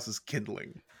dangerous. My for house you. is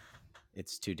kindling.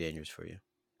 It's too dangerous for you.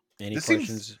 Any This questions?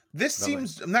 seems. This about my-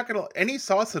 seems. I'm not gonna any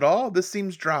sauce at all. This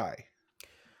seems dry.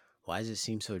 Why does it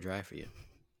seem so dry for you?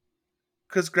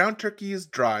 Because ground turkey is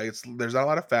dry. There's not a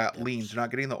lot of fat. Yep. Leans. You're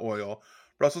not getting the oil.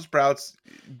 Brussels sprouts.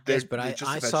 Yes, but it's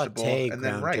just I a vegetable, saute and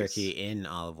then ground rice. turkey in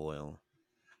olive oil.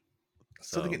 I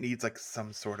still think So- it needs like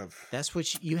some sort of. That's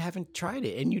what you haven't tried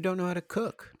it, and you don't know how to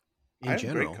cook. In I'm a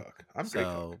general, great cook. I'm a great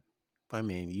cook. I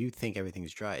mean, you think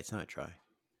everything's dry. It's not dry.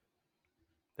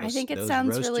 I think it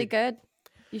sounds really good.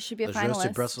 You should be a Those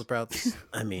roasted finalist. Brussels sprouts.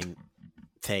 I mean,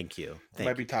 thank you. Thank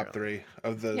Might you, be top Carol. 3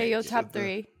 of the. Yeah, yo, of top the-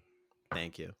 3.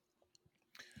 Thank you.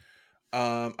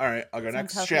 All right, I'll go Sounds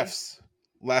next. healthy. Chefs.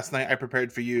 Last night I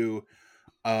prepared for you.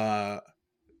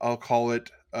 I'll call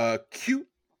it a cute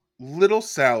little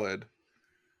salad.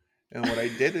 And what I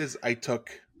did is I took.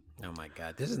 Oh my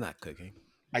God, this is not cooking.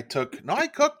 I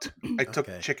cooked. I took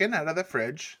Okay. chicken out of the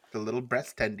fridge, the little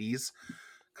breast tendies,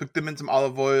 cooked them in some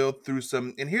olive oil, threw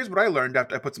some, and here's what I learned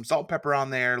after I put some salt and pepper on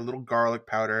there, a little garlic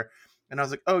powder, and I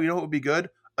was like, oh, you know what would be good?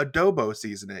 Adobo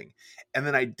seasoning. And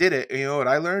then I did it, and you know what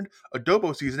I learned?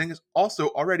 Adobo seasoning is also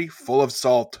already full of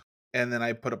salt. And then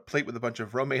I put a plate with a bunch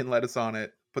of romaine lettuce on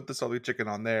it, put the salty chicken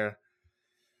on there,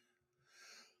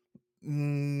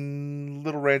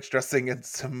 little ranch dressing, and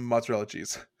some mozzarella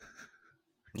cheese.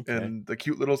 Okay. And the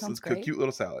cute little Sounds great.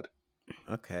 salad.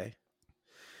 Okay.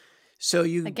 So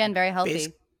you Again, very healthy.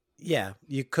 yeah,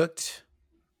 you cooked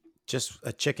just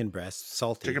a chicken breast,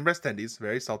 salty. Chicken breast tendies,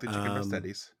 very salty chicken breast Um,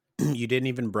 tendies. You didn't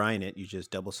even brine it. You just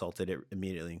double salted it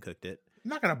immediately and cooked it. I'm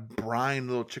not gonna brine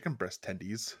little chicken breast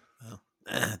tendies. Well,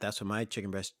 that's what my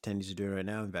chicken breast tendies are doing right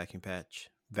now in vacuum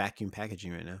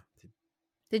packaging right now.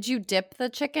 Did you dip the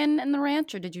chicken in the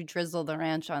ranch or did you drizzle the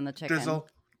ranch on the chicken? Drizzle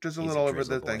He's it a all over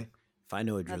drizzle the boy. thing. If I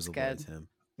know a That's drizzle boy, good. it's him.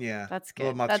 Yeah, That's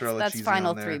little good. mozzarella That's cheese final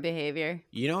on there. 3 behavior.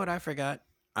 You know what I forgot?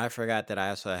 I forgot that I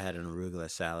also had an arugula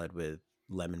salad with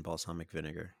lemon balsamic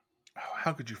vinegar. Oh,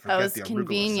 how could you That forget was the arugula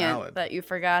convenient salad? that you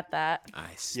forgot that. I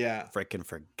Yeah. freaking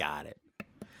forgot it.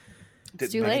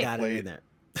 Didn't too make late. the Got it in plate. there.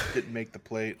 Didn't make the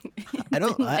plate. I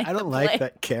don't the like play.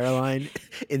 that Caroline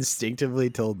instinctively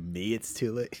told me it's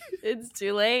too late. It's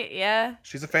too late. Yeah.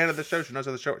 She's a fan of the show. She knows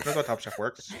how She knows how Top Chef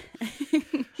works.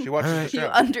 She watches the You show.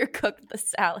 undercooked the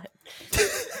salad.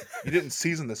 You didn't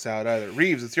season the salad either.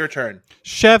 Reeves, it's your turn.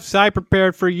 Chefs, I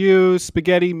prepared for you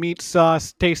spaghetti meat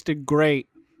sauce. Tasted great.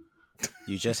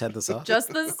 You just had the sauce? Just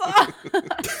the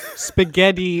sauce.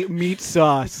 Spaghetti meat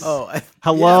sauce. Oh,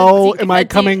 Hello, Yeah. am I A de-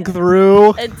 coming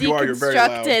through? You're very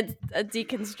loud. A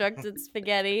deconstructed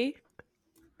spaghetti.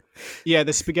 Yeah,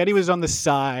 the spaghetti was on the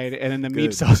side, and then the meat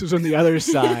Good. sauce was on the other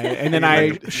side. And then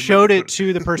I showed it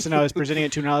to the person I was presenting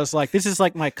it to, and I was like, "This is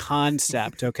like my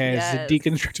concept, okay? Yes. It's a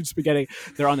deconstructed spaghetti.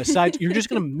 They're on the sides. You're just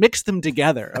gonna mix them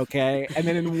together, okay? And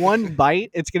then in one bite,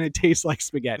 it's gonna taste like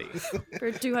spaghetti.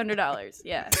 For $200.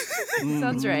 Yeah.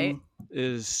 Sounds right. It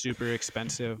is super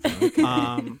expensive.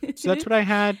 So that's what I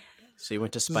had. So you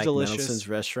went to is Spike delicious. Nelson's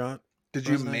restaurant? Did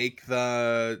you Last night? make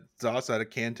the sauce out of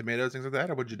canned tomatoes, things like that,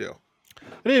 or what'd you do?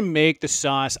 I didn't make the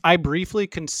sauce. I briefly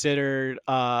considered.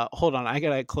 Hold on, I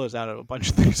gotta close out a bunch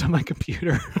of things on my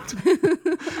computer.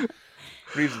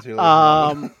 Reeves is here.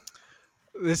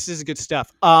 This is good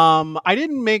stuff. I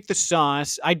didn't make the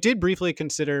sauce. I did briefly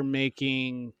consider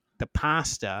making the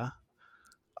pasta.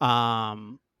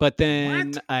 But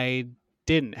then What? I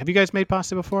didn't. Have you guys made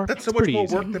pasta before? That's so It's much pretty more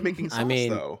easy. work than making sauce, I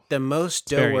mean, though. the most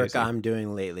dough very work easy. I'm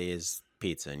doing lately is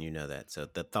pizza, and you know that. So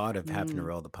the thought of having to Mm.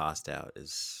 roll the pasta out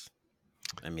is,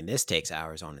 I mean, this takes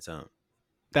hours on its own.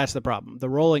 That's the problem. The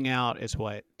rolling out is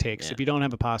what takes. Yeah. If you don't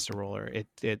have a pasta roller, it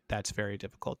that's very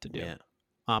difficult to do.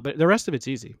 Yeah, But the rest of it's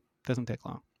easy. Doesn't take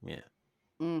long. yeah.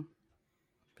 Mm.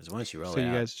 Because once you roll So it you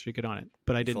out, guys should get on it.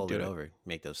 But I didn't fold do it it. over,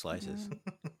 make those slices.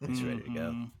 It's ready to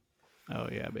go. Mhm. Oh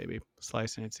yeah, baby.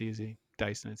 Slicing it's easy.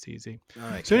 Dicing it's easy. All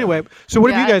right. So anyway, so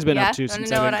what have you guys been yeah. up to Wanna since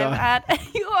know I've what been I've gone?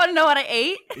 had? You want to know what I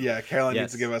ate? Yeah, Caroline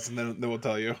needs to Yes. give us, and then we'll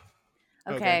tell you.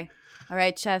 Okay. All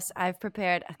right, chefs. I've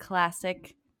prepared a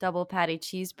classic double patty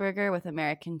cheeseburger with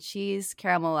American cheese,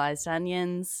 caramelized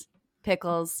onions,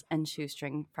 pickles, and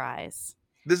shoestring fries.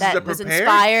 This That is a was prepared.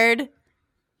 inspired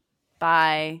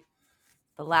by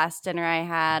the last dinner I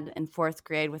had in 4th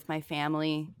grade with my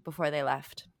family before they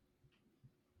left.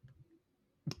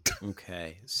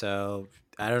 Okay, so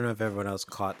I don't know if everyone else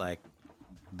caught like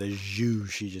the jus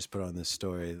she just put on this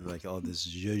story, like all this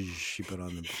jus she put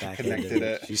on the back end of Connected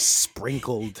it. it. She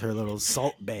sprinkled her little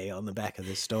salt bay on the back of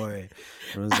this story,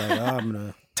 and was like, "Oh, I'm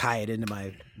gonna tie it into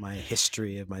my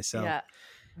history of myself." Yeah.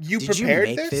 You Did you prepared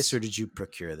make this, or did you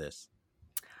procure this?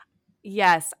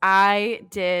 Yes, I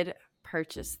did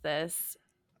purchase this.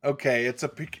 Okay, it's a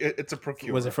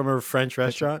procure. Was it from a French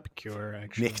restaurant? Pure,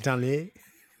 actually. Nick Tanlier?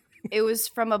 It was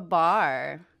from a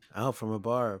bar. Oh, from a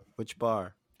bar. Which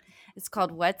bar? It's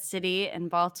called Wet City in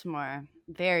Baltimore.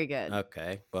 Very good.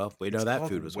 Okay, well, we know It's that called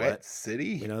food was Wet wet.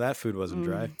 City. We know that food wasn't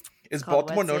dry. Is called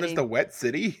Baltimore Wet known as City. the Wet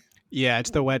City? Yeah, it's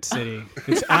the wet city.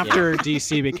 It's after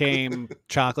DC became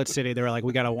Chocolate City. They were like,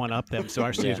 we got to one up them, so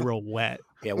our city's Yeah. real wet.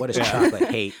 Yeah, what does chocolate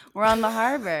hate? We're on the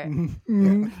harbor.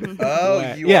 Oh,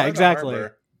 Wet. you Yeah, are the exactly.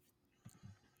 harbor.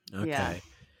 Okay. Yeah.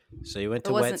 So you went It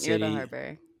to Wet wasn't near City. the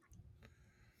harbor.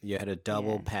 You had a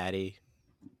double Yeah. patty,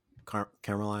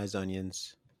 caramelized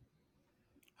onions.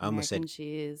 I almost American said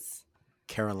cheese.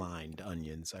 Carolined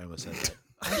onions. I almost said that.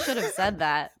 I should have said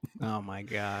that. Oh my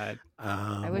god!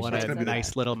 I wish What I a had said nice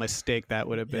that. little mistake that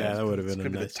would have been. Yeah, that would have It's been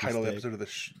gonna a be nice the title mistake. episode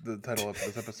of the title of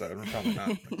this episode. I'm probably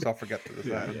not. So I'll forget that this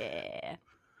happened. Yeah.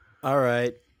 All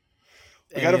right.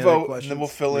 We gotta Any other vote, and then we'll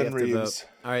fill We in have to vote. Reeves.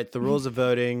 All right, the rules of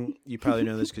voting. You probably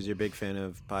know this because you're a big fan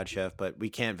of PodChef, but we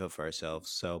can't vote for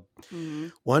ourselves. So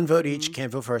Mhm. one vote each.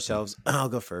 Can't vote for ourselves. I'll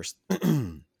go first.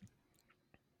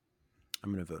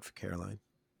 I'm going to vote for Caroline.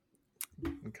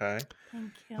 Okay.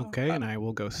 Thank you. Okay, and I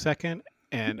will go second,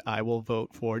 and I will vote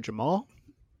for Jamal.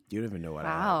 You don't even know what I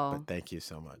Wow. have, but thank you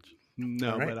so much.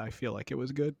 No, All right. but I feel like it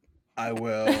was good. I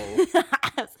will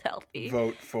That's healthy.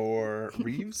 vote for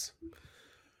Reeves.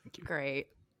 Great.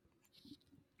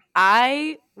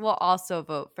 I will also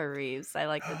vote for Reeves. I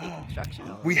like the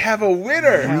deconstruction. We have a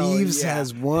winner. Hell Reeves yeah.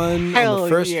 has won on Hell the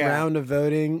first yeah. round of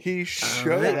voting. He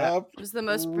showed right. up. It was the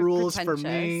most Rules for pretentious.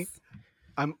 me.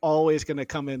 I'm always gonna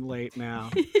come in late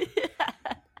now.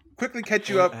 Quickly catch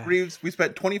you up, Reeves. We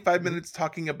spent 25 minutes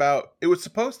talking about. It was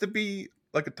supposed to be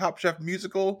like a Top Chef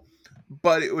musical,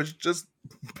 but it was just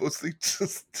mostly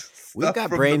just. We've stuff got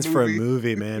from the brains for a movie.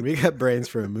 movie, man. We got brains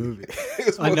for a movie. It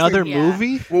was mostly- Another Yeah.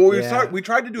 movie? Well, Yeah. we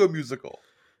tried to do a musical.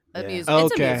 A Yeah. musical.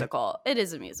 It's Okay. a musical. It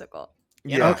is a musical.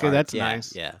 Yeah. Okay, that's yeah,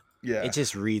 nice. Yeah. Yeah. It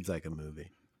just reads like a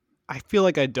movie. I feel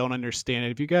like I don't understand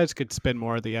it. If you guys could spend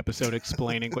more of the episode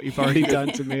explaining what you've already done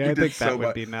to me, I think that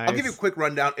would be nice. I'll give you a quick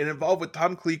rundown. It involved with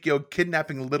Tom Colicchio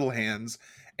kidnapping Little Hands,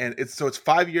 and it's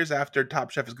 5 years after Top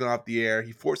Chef has gone off the air.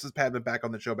 He forces Padma back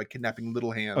on the show by kidnapping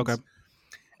Little Hands. Okay.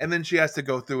 And then she has to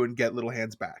go through and get Little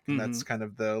Hands back, and that's kind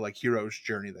of the hero's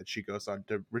journey that she goes on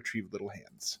to retrieve Little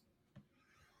Hands.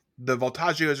 The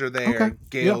Voltaggios are there. Okay.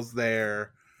 Gail's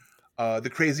there.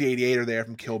 The Crazy 88 are there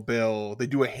from Kill Bill. They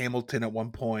do a Hamilton at one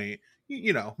point.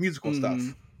 Musical stuff.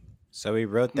 So we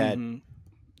wrote that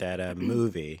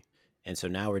movie, and so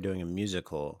now we're doing a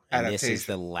musical. And this is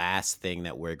the last thing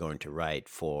that we're going to write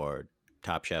for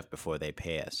Top Chef before they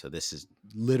pay us. So this is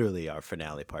literally our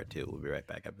finale part 2. We'll be right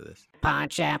back after this.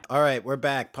 Pod Chef. All right, we're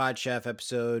back. Pod Chef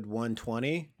episode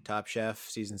 120. Top Chef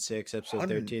season 6 episode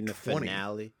 13. The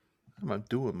finale. What am I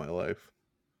doing with my life?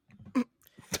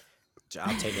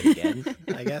 I'll take it again,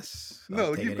 I guess.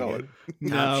 No, keep going.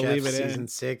 Top Chef leave it season in.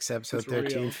 6 episode It's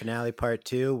 13 real. finale part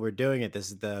 2. We're doing it.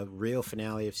 This is the real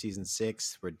finale of season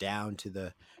 6. We're down to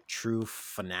the true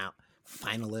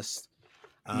finalist.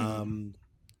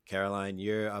 Caroline,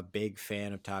 you're a big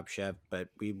fan of Top Chef, but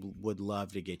we would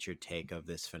love to get your take of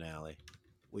this finale.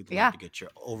 We'd love to get your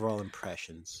overall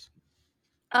impressions.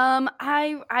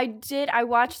 I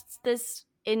watched this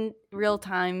in real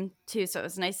time too, so it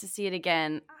was nice to see it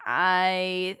again.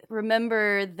 I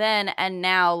remember then and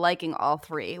now liking all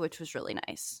 3, which was really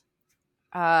nice.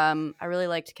 I really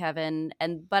liked Kevin,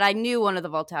 but I knew one of the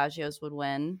Voltaggios would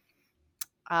win.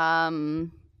 I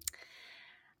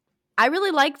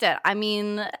really liked it. I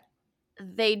mean,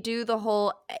 they do the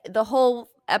whole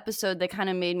episode that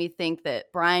kind of made me think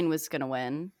that Brian was going to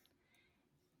win.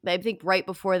 I think right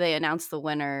before they announced the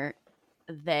winner,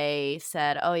 they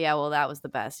said, "Oh yeah, well that was the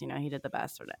best. He did the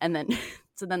best." And then,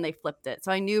 so then they flipped it.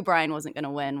 So I knew Brian wasn't going to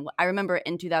win. I remember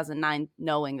in 2009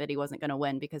 knowing that he wasn't going to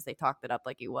win because they talked it up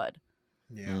like he would.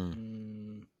 Yeah.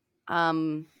 But,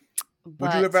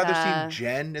 would you have rather seen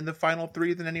Jen in the final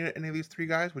 3 than any of these 3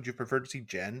 guys? Would you prefer to see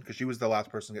Jen because she was the last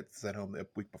person to get sent home the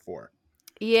week before?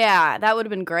 Yeah, that would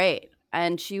have been great.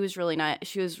 And she was really nice.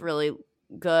 She was really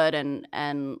good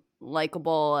and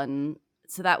likable, and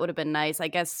so that would have been nice. I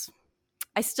guess.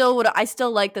 I still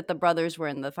like that the brothers were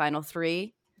in the final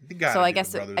 3. So I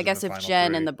guess if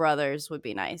Jen and the brothers would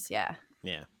be nice, yeah.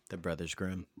 Yeah, the Brothers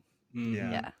Grimm.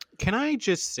 Yeah. Can I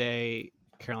just say,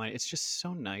 Caroline, it's just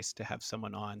so nice to have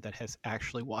someone on that has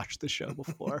actually watched the show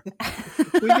before.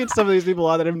 We get some of these people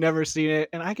on that have never seen it,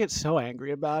 and I get so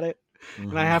angry about it.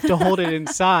 And I have to hold it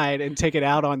inside and take it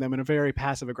out on them in a very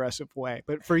passive-aggressive way.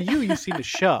 But for you've seen the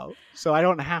show, so I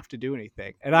don't have to do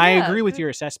anything. And I agree with your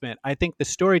assessment. I think the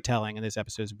storytelling in this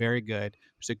episode is very good.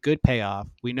 There's a good payoff.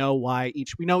 We know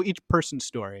each person's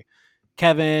story.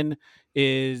 Kevin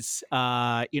is,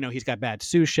 he's got bad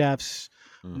sous chefs.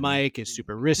 Mike is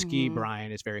super risky.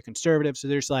 Brian is very conservative. So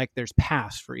there's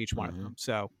paths for each one of them.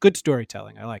 So good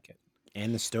storytelling. I like it.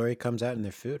 And the story comes out in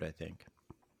their food, I think.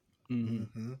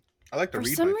 I like to read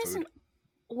For some my reason, food.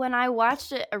 when I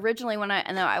watched it originally,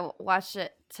 I watched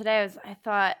it today,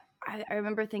 I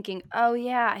remember thinking, oh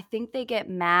yeah, I think they get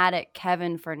mad at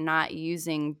Kevin for not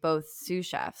using both sous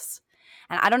chefs.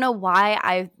 And I don't know why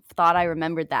I thought I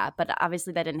remembered that, but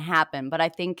obviously that didn't happen. But I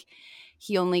think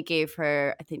he only gave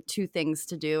her, 2 things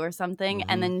to do or something.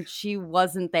 And then she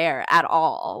wasn't there at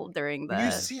all during the...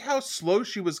 You see how slow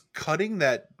she was cutting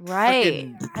that?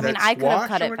 Right. I could have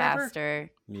cut it whatever?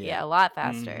 faster. Yeah, a lot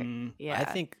faster. Yeah. I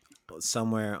think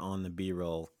somewhere on the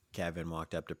B-roll, Kevin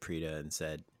walked up to Prita and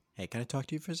said, "Hey, can I talk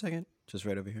to you for a second? Just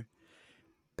right over here.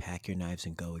 Pack your knives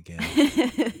and go again."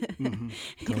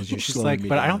 Because you're She's slowing like, me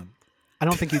but down. I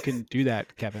don't think you can do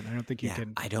that, Kevin. I don't think you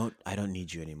can. I don't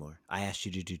need you anymore. I asked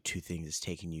you to do 2 things. It's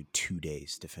taking you 2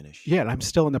 days to finish. Yeah, and I'm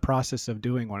still in the process of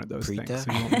doing one of those Prita? things.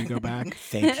 So you want me to go back?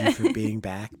 Thank you for being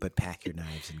back, but pack your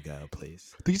knives and go,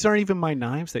 please. These aren't even my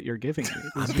knives that you're giving me.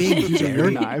 I'm being These are your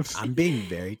knives. I'm being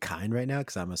very kind right now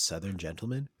because I'm a Southern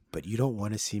gentleman, but you don't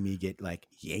want to see me get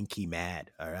Yankee mad.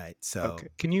 All right, so Okay.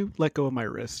 Can you let go of my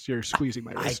wrist? You're squeezing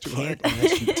my I wrist too can't hard.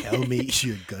 unless you tell me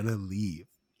you're gonna leave.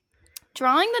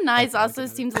 Drawing the knives I'm also looking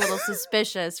at it. seems a little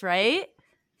suspicious, right?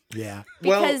 Yeah.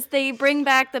 Because they bring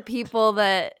back the people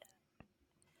that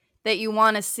you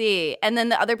want to see, and then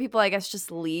the other people, I guess, just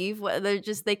leave.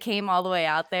 They came all the way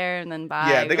out there and then bye.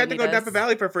 Yeah, they got to when go he to Napa does.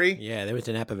 Valley for free. Yeah, they went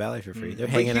to Napa Valley for free. They're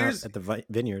But hanging out here's- at the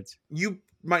vineyards. You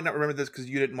might not remember this because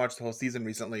you didn't watch the whole season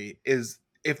recently. Is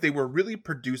if they were really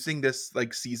producing this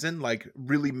season,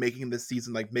 really making this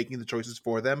season, making the choices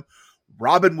for them,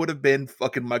 Robin would have been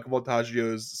fucking Michael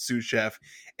Voltaggio's sous chef,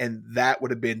 and that would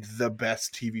have been the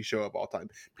best TV show of all time.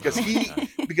 Because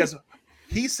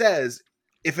he says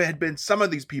if it had been some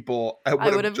of these people, I would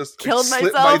would've have just killed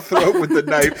slit myself. my throat with the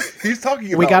knife. He's talking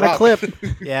about We got a Robin.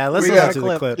 clip. Yeah, let's We listen got to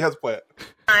a the clip. Yeah, let's play it.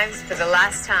 Times for the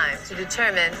last time to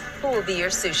determine who will be your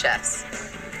sous chefs.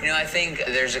 You know, I think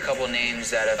there's a couple names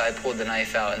that if I pulled the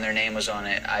knife out and their name was on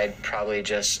it, I'd probably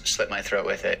just slit my throat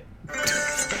with it.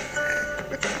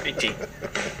 BT.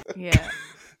 Yeah.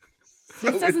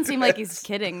 This doesn't seem like he's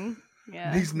kidding.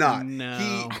 Yeah. He's not.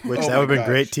 No. Which oh that would my have been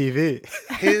great gosh. TV.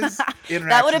 His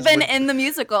That would have been with, in the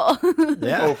musical.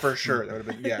 Yeah. Oh, for sure. That would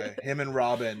have been him and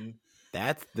Robin.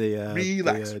 That's the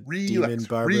Relax, Demon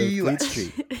Barber of Fleet relax.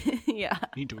 Street. Yeah. I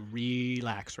need to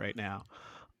relax right now.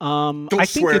 Don't I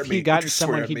think swear if at he me. got Don't you swear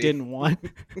someone at he me. didn't want,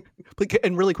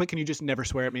 and really quick, can you just never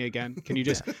swear at me again? Can you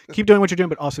just keep doing what you're doing,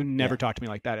 but also never talk to me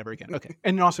like that ever again? Okay,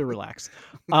 and also relax.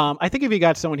 I think if he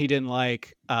got someone he didn't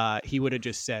like, he would have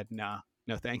just said, "Nah,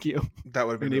 no, thank you," That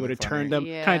would have been and he really would have funny. turned them,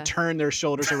 Yeah. kind of turned their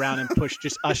shoulders around and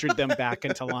just ushered them back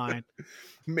into line.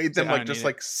 Made them I like don't just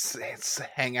need it. like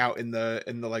hang out in the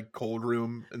like cold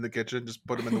room in the kitchen. Just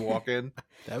put them in the walk-in.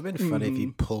 That would have been funny if he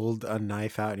pulled a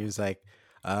knife out and he was like,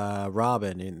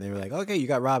 Robin. And they were like, okay, you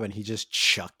got Robin. He just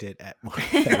chucked it at Martha.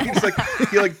 He's like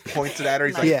he like points it at her.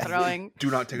 He's Knife like, Yeah. throwing.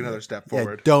 "Do not take another step Yeah,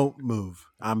 forward." don't move.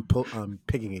 I'm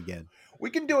picking again.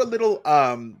 We can do a little.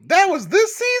 That was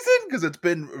this season because it's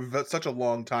been such a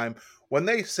long time. When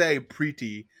they say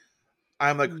Preeti,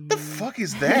 I'm like, what the fuck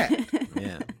is that?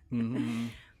 Yeah. Mhm.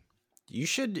 You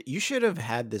should have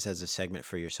had this as a segment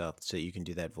for yourself so you can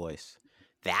do that voice.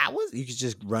 You could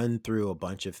just run through a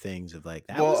bunch of things of like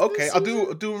that. Well, was okay, this I'll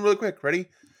season? do them really quick. Ready?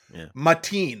 Yeah.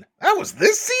 Mateen. That was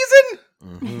this season?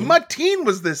 Mhm. Mateen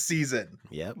was this season.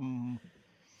 Yep. Mm.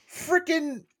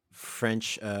 Freaking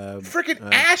French.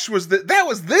 Ash was that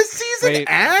was this season? Wait.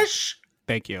 Ash?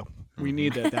 Thank you. We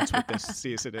need that. That's what this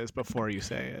season is before you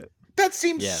say it. That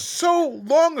seems Yeah. so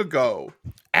long ago.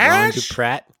 Ron Ash?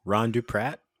 Duprat.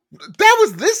 That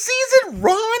was this season?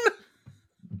 Ron?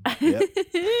 Yep.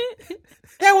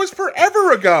 That was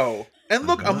forever ago. And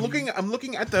look, I'm looking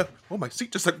at the my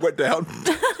seat just like went down.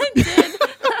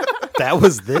 That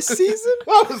was this season?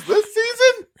 That was this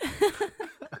season?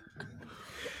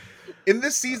 In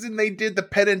this season they did the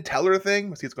Penn and Teller thing.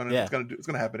 Let's see it's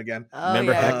gonna happen again. Oh,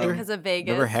 Remember yeah, Hector? because of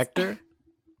Vegas. Remember Hector?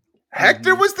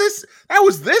 Hector was this that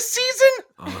was this season?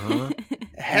 Uh-huh.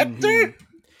 Hector?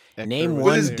 Name With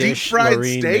one his deep dish fried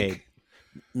Lorene steak? made.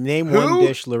 Name Who? one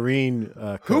dish Lorene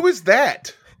cooked. Who is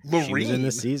that? She was in Lorene.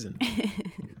 the season.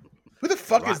 Who the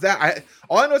fuck is that?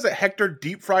 All I know is that Hector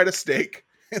deep fried a steak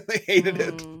and they hated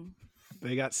it. Mm.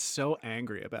 They got so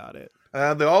angry about it.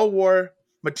 They all wore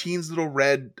Mateen's little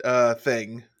red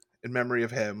thing in memory of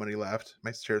him when he left.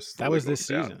 My chair's That slowly was this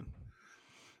going down. season.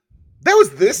 That was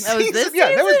this That was season? this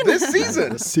Yeah, that was this That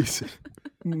season. was this season.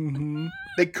 Mm-hmm.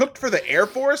 They cooked for the Air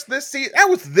Force this season. That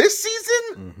was this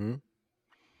season? Mm-hmm.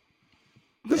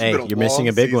 This has Hey, been a you're missing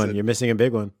a long big one. season. You're missing a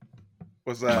big one.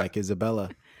 What's that? Mike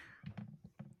Isabella.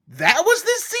 That was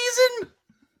this season?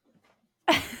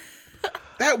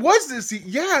 That was this season.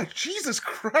 Yeah, Jesus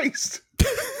Christ.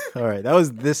 All right, that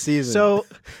was this season. So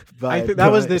By- I think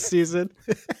that was by- this season.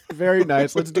 Very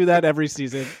nice. Let's do that every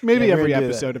season. Maybe Yeah, we're every gonna do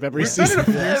that. episode of every We've done it a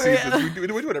season. few seasons. We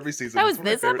do it every season. That was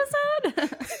It's one of this my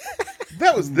favorite- episode?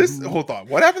 That was this. Hold on.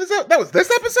 What happened? That was this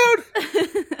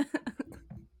episode?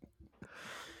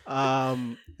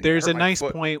 There's hurt a my nice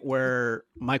foot. point where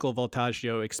Michael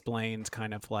Voltaggio explains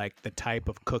kind of like the type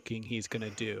of cooking he's going to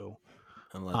do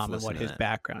And let's and listen what to his that.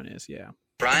 background is. Yeah.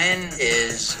 Brian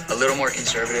is a little more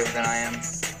conservative than I am.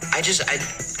 I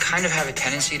kind of have a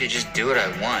tendency to just do what I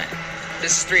want.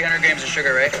 This is 300 grams of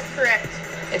sugar, right? Correct.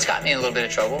 It's got me in a little bit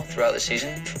of trouble throughout the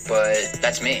season, but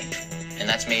that's me. And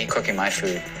that's me cooking my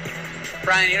food.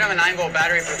 Brian, you don't have a 9-volt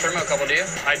battery for the thermocouple, do you?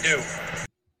 I do.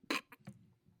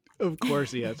 Of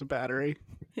course he has a battery.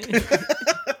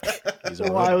 He's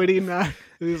a Why robot. would he not?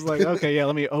 He's like, okay, yeah,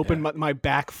 let me open my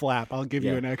back flap. I'll give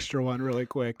you Yeah. an extra one really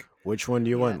quick. Which one do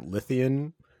you want?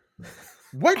 Lithium?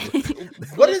 What?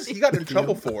 What is he got in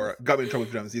trouble for? Got me in trouble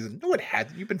for the season. No, it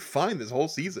had. You've been fine this whole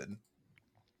season.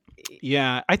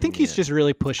 Yeah, I think he's Yeah. just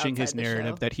really pushing his Outside the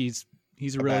narrative show. that he's A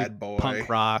really bad boy. punk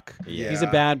rock. Yeah. He's a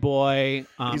bad boy.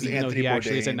 He's Even though Anthony he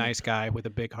actually is a Bourdain. nice guy with a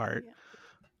big heart.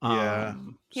 Yeah.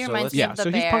 He So reminds let's- me Yeah, of the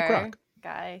so he's bear punk rock.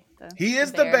 guy. He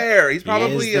is the bear. He's He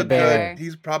probably is the a bear. good.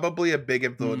 He's probably a big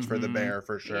influence for the Mhm. bear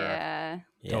for sure. Yeah.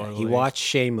 Yeah, Totally. he watched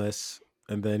Shameless,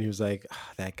 and then he was like, "Ah,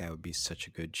 that guy would be such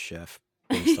a good chef."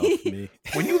 based off of me.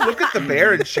 When you look at the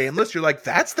bear in Shameless, you're like,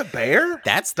 that's the bear?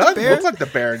 That's the Doesn't bear? look like the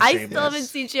bear in I Shameless. still haven't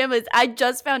seen Shameless. I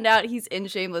just found out he's in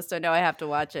Shameless, so now I have to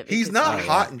watch it. He's because- not Oh,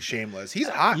 hot yeah. in Shameless. He's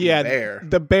hot Yeah, in Bear.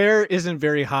 the bear isn't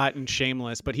very hot and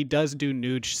Shameless, but he does do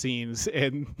nude scenes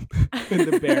in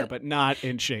the bear, but not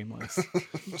in Shameless.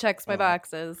 Checks my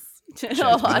boxes. Check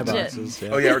I'll my watch it. boxes,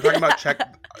 Oh yeah, we're talking about the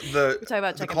We're talking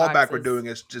about the checking callback we're boxes. doing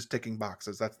is just ticking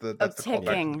boxes. That's the Oh, callback to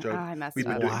ticking. the joke. Oh, I messed We've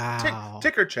been up. doing Wow.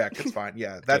 ticker check. It's fine.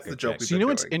 Yeah, that's Ticker the joke. check. We've So you been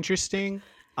know what's doing. interesting?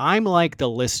 I'm like the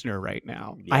listener right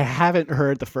now. Yeah. I haven't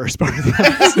heard the first part of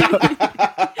the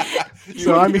episode.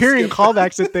 So I'm hearing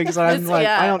callbacks to things and I'm This- like,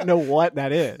 yeah. I don't know what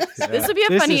that is. This would be a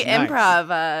This funny is nice.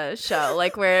 improv show,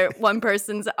 like where one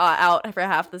person's out for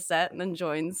half the set and then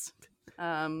joins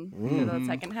for the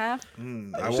second half. I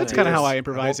That's won't kinda be how I there.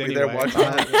 improvise won't be there anyway. watching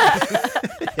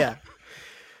it. Yeah.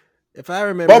 If I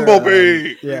remember,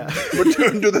 Bumblebee. yeah.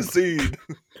 Return to the seed.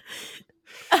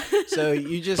 So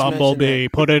you just Bumblebee,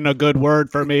 put in a good word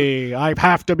for me. I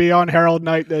have to be on Herald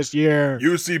Night this year.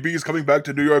 UCB's coming back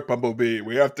to New York, Bumblebee.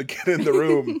 We have to get in the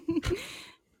room.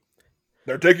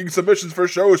 They're taking submissions for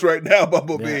shows right now,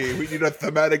 Bumblebee. Yeah. We need a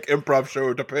thematic improv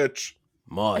show to pitch.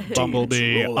 Mod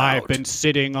Bumblebee, I've been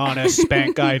sitting on a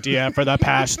spank idea for the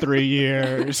past 3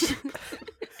 years.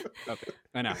 Okay,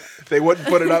 I know. They wouldn't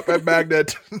put it up at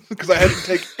Magnet because I had to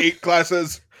take 8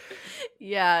 classes.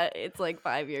 Yeah, it's like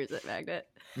 5 years at Magnet.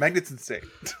 Magnet's insane.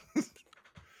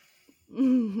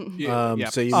 Yeah.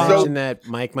 So you So- mentioned that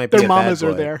Mike might be Their a mamas bad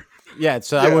are boy. there. Yeah,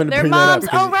 so Yeah. I wanted to Their bring moms.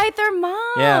 that up. 'cause Oh, right, their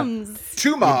moms.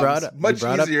 2 moms. brought up- Much you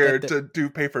brought up easier that to do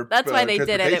paper. That's why they did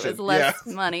it. It was transportation. less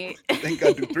Yeah. money. Thank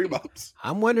God, do 3 moms.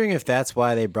 I'm wondering if that's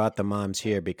why they brought the moms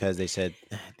here, because they said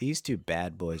these 2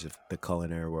 bad boys of the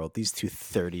culinary world, these 2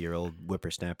 30-year-old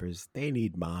whippersnappers, they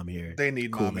need mom here. They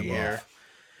need Cool mommy them here. off.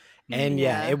 And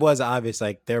yeah, Yeah. it was obvious.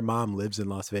 Like their mom lives in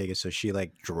Las Vegas, so she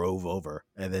like drove over,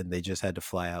 and then they just had to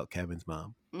fly out Kevin's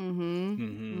mom. Mm-hmm.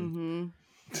 Mhm. Mm-hmm.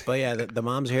 But yeah, the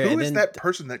mom's here. Who and is then, that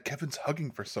person that Kevin's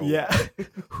hugging for so long? Yeah,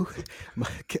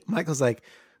 Michael's like,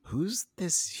 who's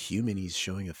this human he's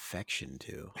showing affection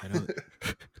to? I don't.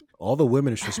 All the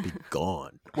women are supposed to be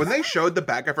gone. When they showed the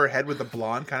back of her head with the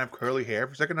blonde kind of curly hair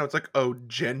for a second, I was like, oh,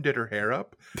 Jen did her hair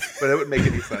up. But it wouldn't make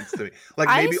any sense to me. Like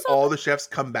I maybe saw all the chefs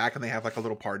come back and they have like a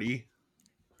little party.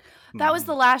 That was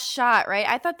the last shot, right?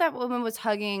 I thought that woman was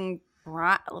hugging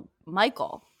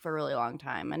Michael for a really long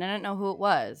time, and I didn't know who it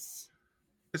was.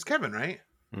 It's Kevin, right?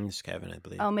 It's Kevin, I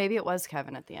believe. Oh, maybe it was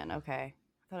Kevin at the end. Okay,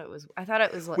 I thought it was.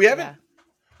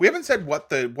 We haven't said what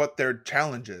their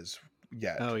challenge is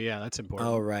yet. Oh, yeah, that's important.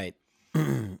 All right.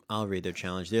 I'll read their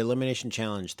challenge. The elimination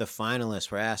challenge. The finalists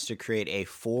were asked to create a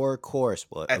 4-course,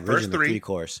 well, At first originally 3.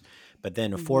 3-course, but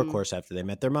then a 4-course after they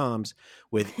met their moms,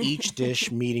 with each dish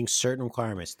meeting certain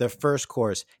requirements. The first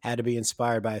course had to be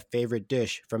inspired by a favorite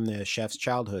dish from the chef's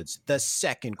childhoods. The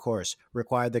second course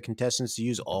required the contestants to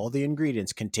use all the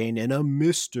ingredients contained in a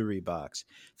mystery box.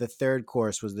 The third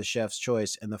course was the chef's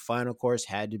choice, and the final course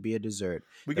had to be a dessert.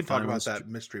 We The can talk about finalists- that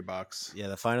mystery box. Yeah,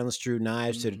 the finalists drew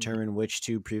knives to determine which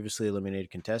 2 previously eliminated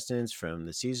contestants from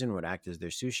the season would act as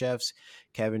their sous chefs.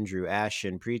 Kevin drew Ash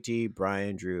and Preeti,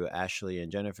 Brian drew Ashley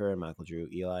and Jennifer, and Michael drew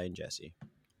Eli and Jesse.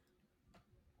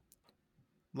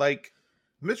 Like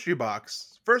mystery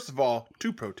box. First of all,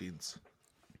 2 proteins,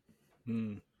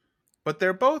 Mm. but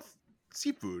they're both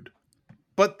seafood.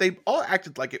 But they all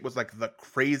acted like it was like the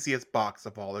craziest box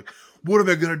of all. Like, what am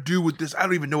I gonna do with this? I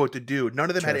don't even know what to do. None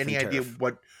of them had Turf any and idea turf.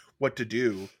 what to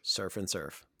do. Surf and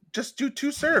surf. Just do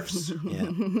 2 surfs. Yeah.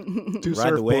 2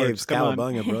 Ride the waves, surfboards, come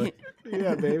on. cowabunga, bro.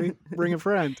 Yeah, baby. Bring a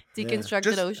friend. Deconstructed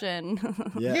Just- ocean.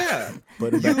 Yeah. Yeah.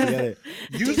 Put it back together.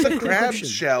 Use the crab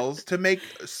shells to make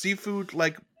seafood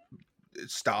like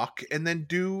stock, and then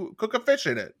cook a fish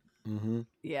in it. Mm-hmm.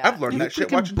 Yeah. I've learned Dude, that shit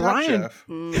freaking watching Top Brian- Chef.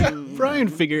 Mm. Brian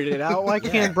figured it out. Why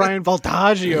can't Brian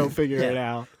Voltaggio figure it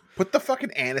out? Put the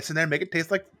fucking anise in there, make it taste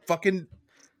like fucking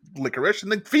licorice,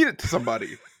 and then feed it to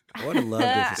somebody. I would have loved if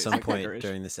at some Like point licorice.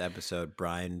 during this episode,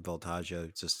 Brian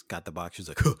Voltaggio just got the box. He was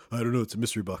like, huh, I don't know, it's a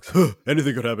mystery box. Huh,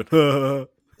 anything could happen.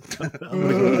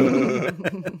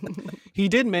 He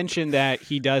did mention that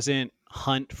he doesn't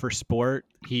hunt for sport.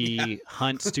 He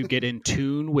hunts to get in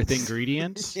tune with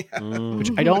ingredients, Mm.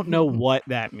 which I don't know what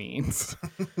that means.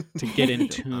 To get in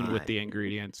tune with I. the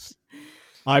ingredients.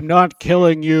 I'm not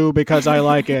killing you because I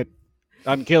like it.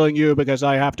 I'm killing you because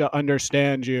I have to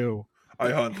understand you.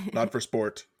 I hunt, not for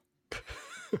sport.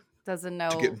 Doesn't know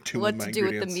get in tune what with to my do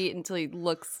with the ingredients. meat until he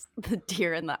looks the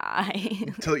deer in the eye.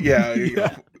 Till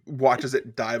watches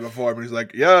it die before him, and he's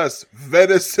like, "Yes,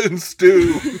 venison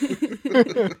stew."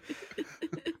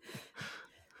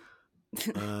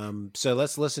 So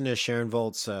let's listen to Sharon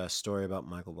Volt's story about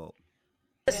Michael Volt.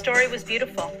 The story was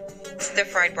beautiful. The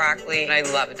fried broccoli, I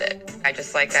loved it. I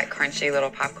just like that crunchy little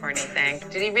popcorny thing.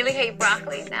 Did he really hate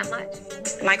broccoli that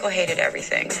much? Michael hated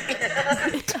everything.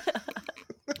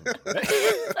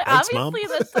 Obviously,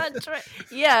 that's not true.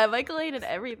 Yeah, Michael hated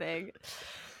everything.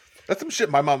 That's some shit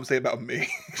my mom would say about me.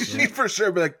 She'd for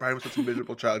sure be like, Brian was such a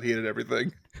miserable child. He hated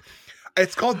everything.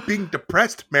 It's called being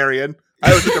depressed, Marion.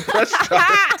 I was a depressed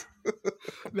child.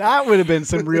 That would have been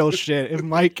some real shit if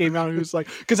Mike came out and he was like,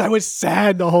 because I was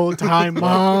sad the whole time,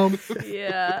 Mom.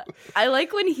 Yeah. I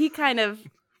like when he kind of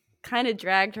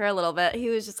dragged her a little bit. He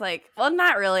was just like, well,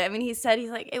 not really. I mean, he's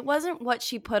like, it wasn't what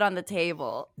she put on the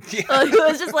table. Yeah. So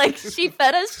it was just like, she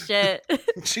fed us shit.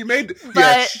 She made,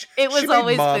 but it was she made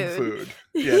always mom food.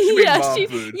 Yeah, she made mom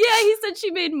food. Yeah, he said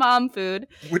she made mom food.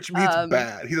 Which means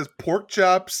bad. He says pork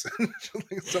chops and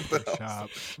something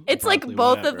else. It's like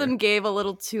both of them gave a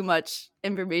little too much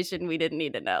information we didn't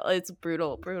need to know. It's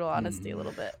brutal honesty a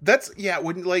little bit. That's, yeah,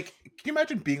 when, like, can you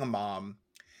imagine being a mom?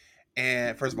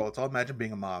 And first of all, let's all imagine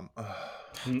being a mom.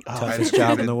 Toughest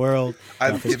job in the world.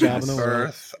 I've given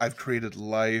birth. I've created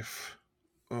life.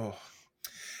 Oh.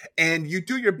 And you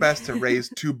do your best to raise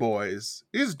two boys.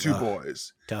 These are two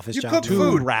boys. Toughest you job. cook in the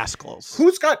food. world. Rascals.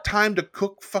 Who's got time to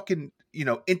cook fucking,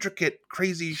 intricate,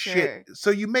 crazy shit? So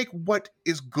you make what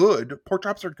is good. Pork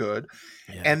chops are good.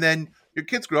 Yeah. And then your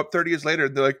kids grow up 30 years later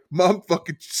and they're like, Mom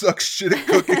fucking sucks shit at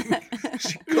cooking.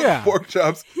 She cooks pork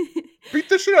chops. Beat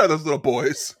the shit out of those little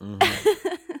boys.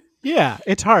 Mm-hmm. Yeah,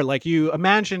 it's hard. Like, you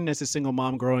imagine as a single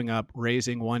mom growing up,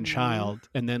 raising one child,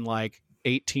 and then like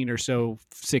 18 or so,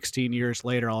 16 years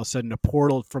later, all of a sudden a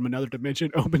portal from another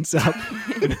dimension opens up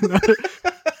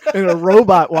and a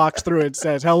robot walks through and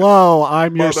says, hello,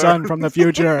 I'm your son from the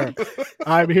future.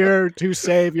 I'm here to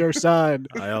save your son.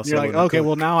 You're like, okay,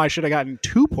 well, now I should have gotten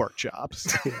 2 pork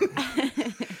chops.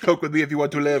 Cook with me if you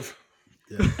want to live.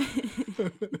 Yeah.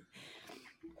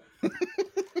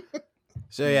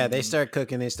 So yeah, they start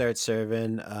cooking, they start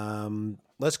serving.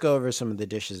 Let's go over some of the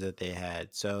dishes that they had.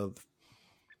 So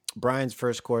Brian's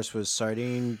first course was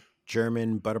sardine,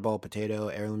 German, butterball potato,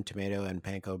 heirloom tomato, and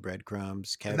panko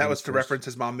breadcrumbs. And that was to reference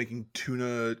his mom making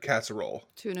tuna casserole.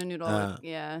 Tuna noodle,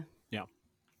 yeah. Yeah.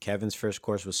 Kevin's first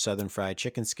course was southern fried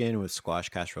chicken skin with squash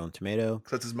casserole and tomato.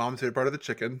 So that's his mom's favorite part of the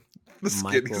chicken. The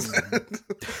skin.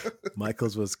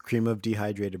 Michael's was cream of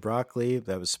dehydrated broccoli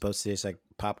that was supposed to taste like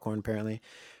popcorn, apparently.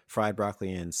 Fried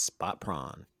broccoli and spot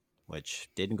prawn, which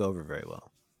didn't go over very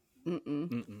well.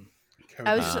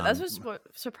 I was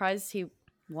surprised he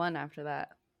won after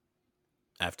that.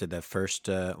 After the first,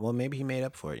 well, maybe he made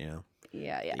up for it,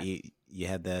 Yeah. You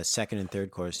had the second and third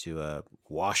course to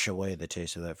wash away the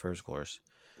taste of that first course.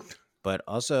 But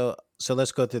also, so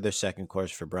let's go through the second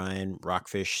course for Brian.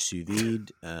 Rockfish sous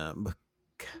vide,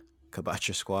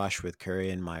 kabocha squash with curry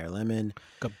and Meyer lemon.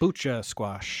 Kabocha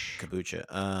squash.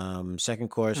 Kabocha. Second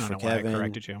course for Kevin. Kevin. I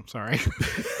corrected you. I'm sorry.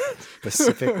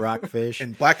 Pacific rockfish.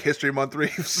 And Black History Month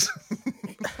Reeves.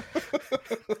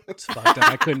 It's fucked up.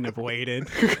 I couldn't have waited.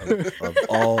 of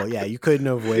all, you couldn't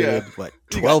have waited,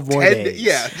 12 more days?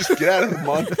 Yeah, just get out of the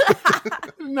month.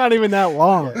 Not even that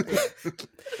long.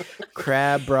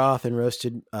 Crab broth and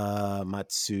roasted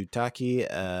matsutake.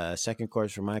 Second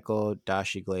course for Michael,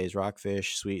 dashi glazed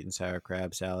rockfish, sweet and sour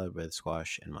crab salad with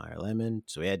squash and Meyer lemon.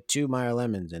 So we had 2 Meyer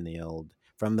lemons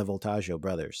from the Voltaggio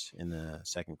brothers in the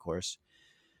second course.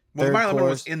 Well, the Meyer lemon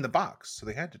was in the box, so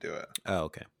they had to do it. Oh,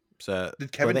 okay. So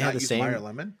did Kevin not use Meyer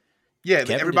lemon? Yeah,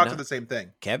 Kevin every box did the same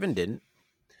thing. Kevin didn't.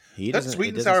 That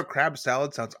sweet and sour crab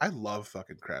salad sounds. I love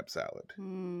fucking crab salad.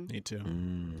 Me too.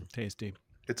 Tasty.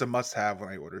 It's a must-have when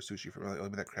I order sushi from.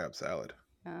 Let me that crab salad.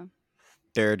 Yeah.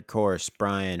 Third course,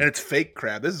 Brian. And it's fake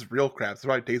crab. This is real crab. That's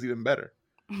why it tastes even better.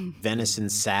 Venison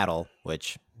saddle,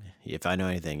 which, if I know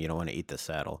anything, you don't want to eat the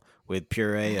saddle, with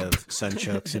puree of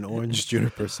sunchokes and orange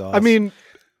juniper sauce. I mean,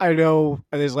 I know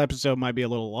this episode might be a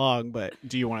little long, but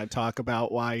do you want to talk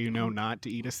about why you know not to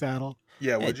eat a saddle?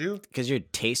 Yeah, would you? Because you're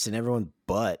tasting everyone's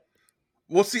butt.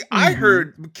 Well, see, I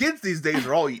heard kids these days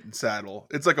are all eating saddle.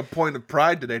 It's like a point of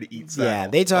pride today to eat saddle. Yeah,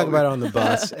 they talk about it on the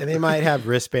bus, and they might have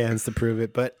wristbands to prove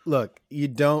it. But look, you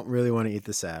don't really want to eat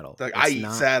the saddle. Like, I eat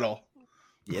saddle.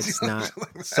 It's not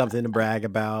something to brag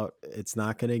about. It's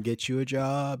not going to get you a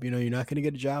job. You're not going to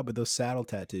get a job with those saddle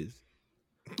tattoos.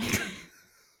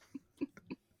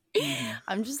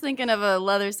 I'm just thinking of a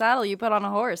leather saddle you put on a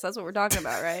horse. That's what we're talking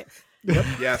about, right? Yep.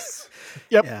 Yes.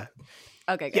 Yep. Yeah.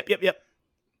 Okay. Good. Yep.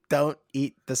 Don't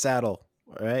eat the saddle.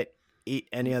 All right. Eat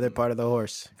any other part of the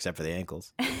horse except for the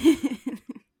ankles.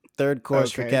 Third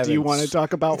course for Kevin. Do you want to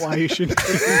talk about why you should?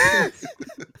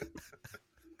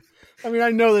 I mean, I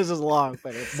know this is long,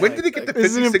 but it's when did it get to 56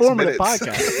 this is an informative minutes?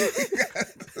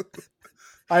 podcast.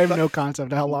 I have no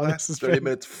concept of how long this Last has 30 been.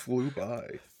 minutes flew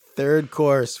by. Third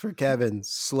course for Kevin: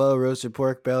 slow roasted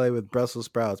pork belly with Brussels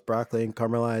sprouts, broccoli, and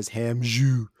caramelized ham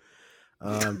jus.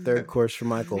 Third course for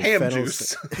Michael: Ham fennel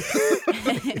juice.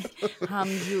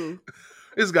 Hamju.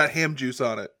 It's got ham juice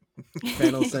on it.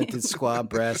 fennel scented squab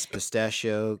breast,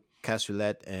 pistachio,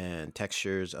 cassoulet, and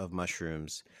textures of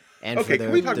mushrooms. And Okay, for can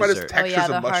their we talk about his dessert. textures Oh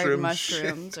yeah, of the hard mushrooms?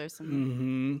 mushrooms or something.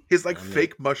 Mm-hmm. His like I mean-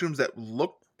 fake mushrooms that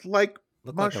looked like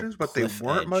Looked like a mushrooms, but they cliff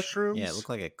weren't edge. mushrooms. Yeah, it looked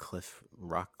like a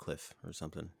rock cliff or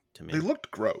something to me. They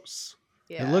looked gross.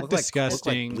 Yeah. It looked Looked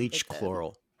disgusting. like bleached It did.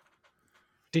 chloral.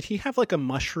 Did he have like a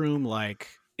mushroom like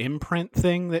imprint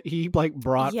thing that he like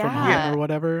brought from Yeah. home or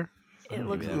whatever? I It don't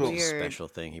know, looked maybe that was a weird. special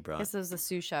thing he I brought. guess it was the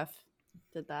sous chef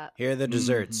did that. Here are the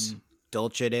desserts: Mhm.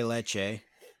 dulce de leche,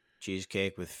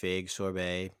 cheesecake with fig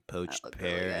sorbet, poached looked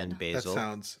really pear good. and That basil,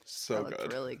 sounds so That looked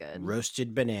good. really good.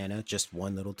 roasted banana, just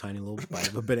one little tiny little bite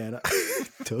of a banana,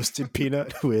 toasted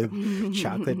peanut with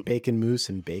chocolate bacon mousse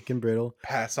and bacon brittle,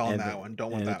 Pass on and that one.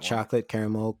 Don't want and a that one. chocolate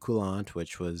caramel coulant,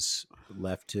 which was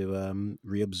left to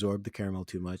reabsorb the caramel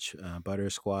too much, butter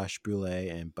squash brulee,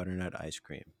 and butternut ice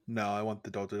cream. No, I want the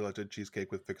dulce de leche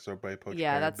cheesecake with fig sorbet, poached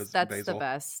Yeah, pear, that's basil. the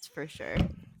best for sure.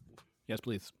 Yes,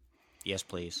 please. Yes,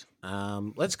 please.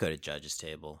 Let's go to judges'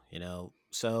 table.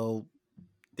 So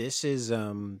this is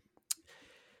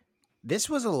this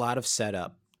was a lot of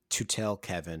setup to tell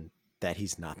Kevin that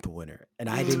he's not the winner, and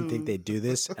I didn't think they'd do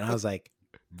this, and I was like,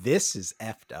 "This is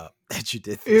effed up that you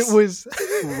did this." It was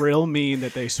real mean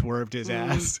that they swerved his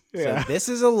ass. So this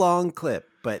is a long clip,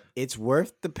 but it's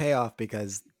worth the payoff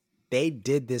because they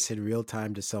did this in real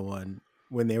time to someone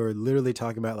when they were literally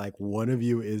talking about like, one of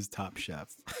you is Top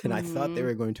Chef, and I thought they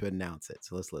were going to announce it.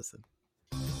 So let's listen.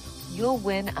 You'll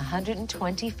win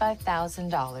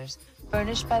 $125,000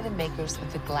 furnished by the makers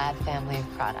of the Glad family of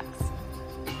products.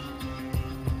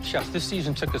 Chefs, this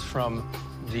season took us from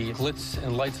the glitz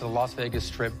and lights of the Las Vegas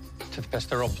Strip to the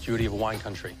pastoral beauty of wine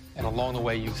country. And along the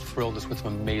way, you've thrilled us with some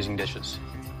amazing dishes.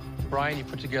 Brian, you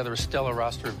put together a stellar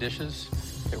roster of dishes.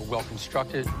 They were well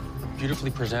constructed,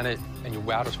 beautifully presented, and you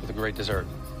wowed us with a great dessert.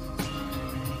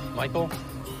 Michael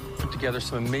put together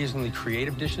some amazingly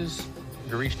creative dishes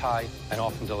that reached high and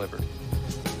often delivered.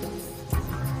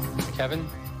 Kevin,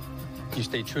 you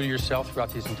stayed true to yourself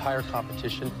throughout this entire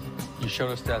competition. You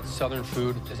showed us that Southern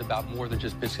food is about more than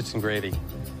just biscuits and gravy.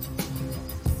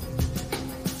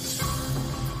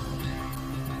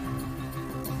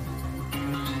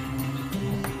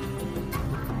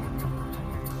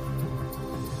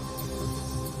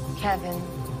 Kevin,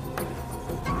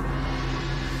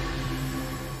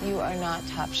 you are not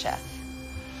Top Chef.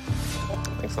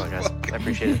 Thanks a lot, guys. I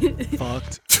appreciate it.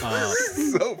 Fucked up.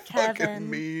 So fucking Kevin.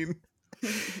 mean.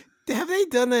 Have they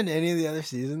done that in any of the other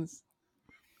seasons?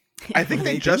 I think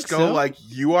they I just think go so. like,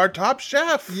 "You are Top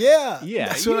Chef." Yeah, Yeah,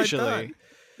 that's what I thought. usually.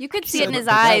 You could see it in So- his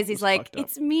but that eyes. was He's like, fucked up.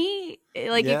 "It's me."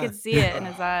 Like Yeah. you could see it in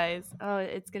his eyes. Oh,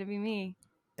 it's gonna be me.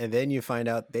 And then you find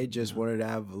out they just wanted to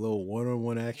have a little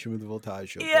one-on-one action with the Voltage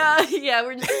show. Yeah, yeah.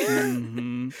 We're just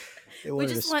Mhm. They we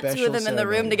wanted a just want two special of them in the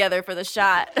room ceremony. together for the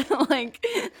shot. Like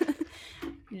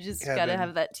you just gotta Kevin.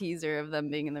 have that teaser of them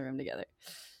being in the room together.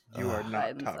 You are Ugh.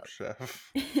 not By Top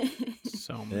Chef.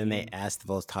 So And then they mean. asked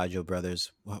the Voltaggio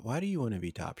brothers, why do you want to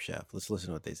be Top Chef? Let's listen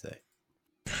to what they say.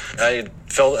 I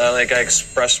felt like I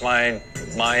expressed my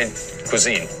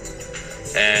cuisine.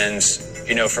 And,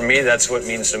 for me, that's what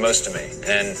means the most to me.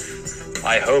 And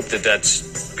I hope that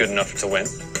that's good enough to win.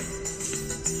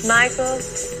 Michael,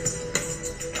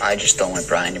 I just don't want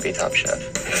Brian to be Top Chef.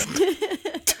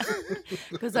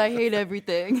 Because I hate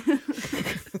everything.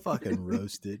 Fucking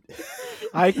roasted.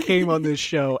 I came on this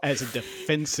show as a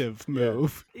defensive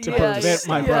move to Yeah, prevent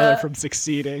my yeah. brother from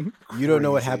succeeding. You don't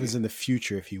know what Crazy. happens in the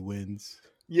future if he wins.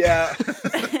 Yeah.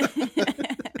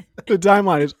 The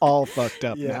timeline is all fucked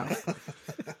up Yeah. now.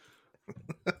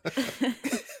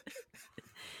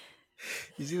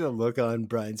 You see the look on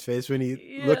Brian's face when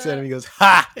he Yeah. looks at him, he goes,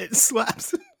 "Ha!" It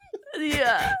slaps him.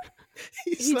 Yeah.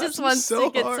 He slaps just him wants so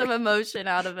to get hard. some emotion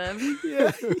out of him.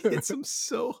 Yeah, he hits him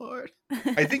so hard.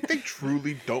 I think they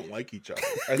truly don't like each other.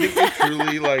 I think they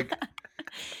truly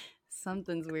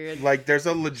Something's weird. there's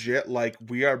a legit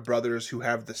we are brothers who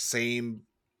have the same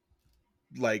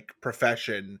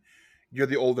profession. You're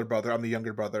the older brother, I'm the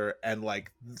younger brother, and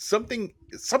something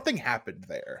happened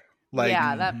there.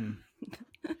 Yeah, that Mhm.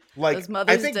 those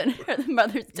mother's dinner, the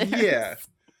mother's dinners. Yeah.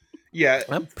 Yeah,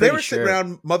 I'm they pretty were sitting sure.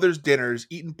 around mother's dinners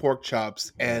eating pork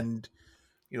chops, and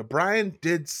Brian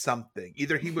did something.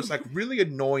 Either he was really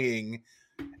annoying,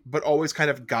 but always kind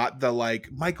of got the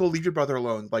Michael, leave your brother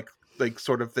alone,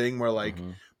 sort of thing where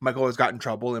Mhm. Michael always got in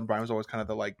trouble, and Brian was always kind of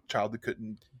the child that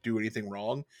couldn't do anything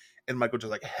wrong. And Michael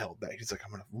just like held that. He's like,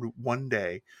 I'm gonna one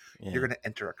day you're gonna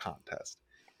enter a contest,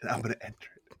 and I'm gonna enter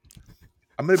it.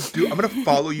 I'm gonna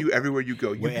follow you everywhere you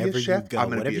go. You Wherever be a chef, you go, I'm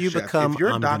gonna whatever be a you chef. become, If you're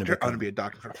a I'm gonna doctor, I'm become. gonna be a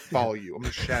doctor. I'm gonna follow you. I'm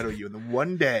gonna shadow you, and then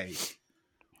one day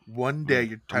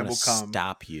your time will come.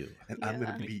 Stop you, and I'm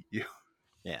gonna beat you.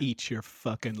 Yeah. Eat your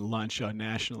fucking lunch on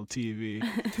national TV.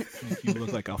 Make you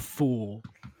look like a fool.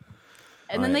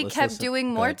 And then they kept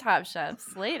doing more Top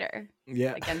Chefs later.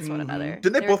 Yeah. Against one another.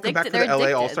 Didn't they They're both come back for addicted- the they're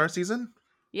LA All addicted. Star season?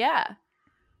 Yeah.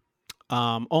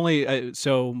 Only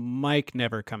so Mike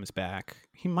never comes back.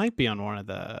 He might be on one of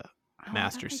the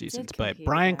Masters he did seasons, but compete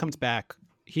Brian again. comes back.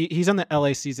 He's on the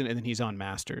LA season and then he's on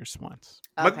Masters once.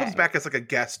 Mike comes back as like a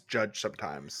guest judge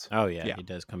sometimes. Oh yeah, he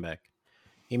does come back.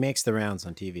 He makes the rounds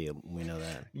on TV. We know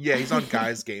that. Yeah, he's on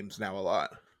guys' games now a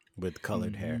lot with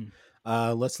colored hair.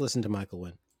 Mm-hmm. Let's listen to Michael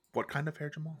win. What kind of hair,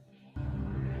 Jamal?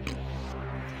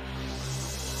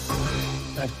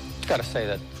 I've got to say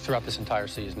that throughout this entire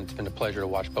season, it's been a pleasure to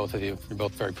watch both of you. You're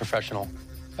both very professional,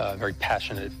 very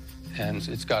passionate, and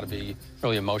it's got to be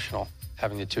really emotional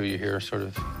having the two of you here, sort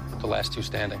of the last two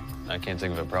standing. I can't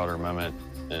think of a prouder moment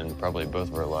in probably both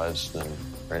of our lives than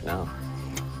right now.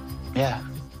 Yeah,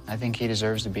 I think he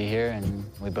deserves to be here, and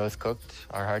we both cooked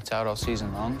our hearts out all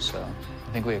season long, so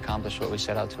I think we accomplished what we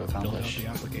set out to Filled out accomplish. the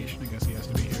application. I guess he has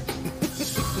to be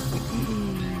here.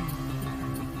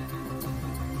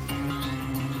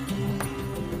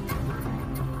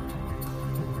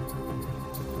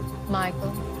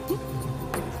 Michael.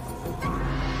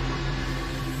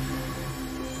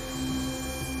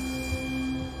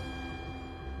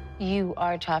 You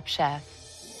are Top Chef.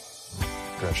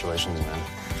 Congratulations, man.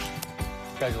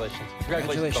 Congratulations.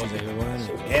 Congratulations,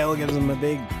 everyone. Gail gives him a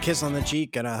big kiss on the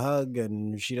cheek and a hug,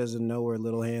 and she doesn't know where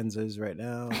Little Hands is right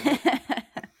now.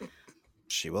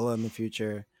 She will in the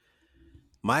future.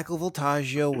 Michael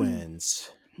Voltaggio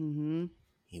wins. Mm-hmm.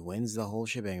 He wins the whole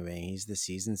shebang bang. He's the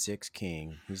season 6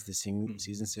 king. He's the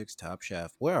season 6 Top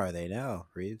Chef. Where are they now,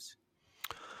 Reeves?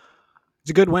 It's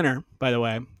a good winner, by the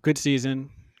way. Good season,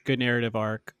 good narrative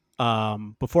arc.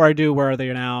 Before I do, where are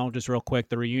they now? Just real quick,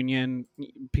 the reunion.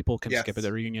 People can skip it.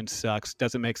 The reunion sucks.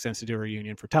 Doesn't make sense to do a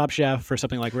reunion for Top Chef. For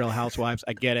something like Real Housewives,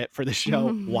 I get it. For the show,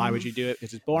 why would you do it?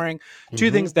 It's just boring.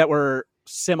 Two things that were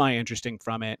semi-interesting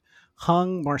from it.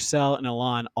 Hung, Marcel, and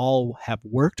Alon all have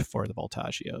worked for the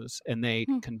Voltaggios, and they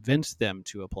convinced them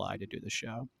to apply to do the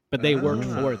show. But they worked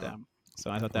for them. So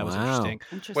I thought that was interesting.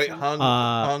 Wait,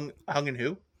 Hung and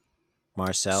who?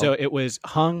 Marcel. So it was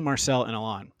Hung, Marcel, and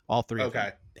Alon. All three of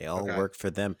them. They all worked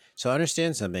for them. So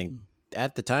understand something.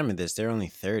 At the time of this, they're only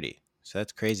 30. So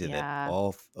that's crazy that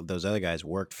all of those other guys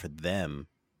worked for them.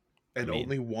 And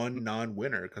only one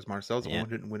non-winner, because Marcel's the one who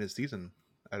didn't win his season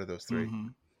out of those three.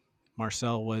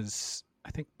 Marcel was,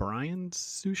 I think, Brian's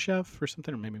sous chef or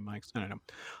something, or maybe Mike's. I don't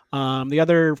know. The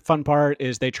other fun part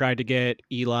is they tried to get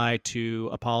Eli to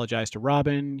apologize to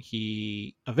Robin.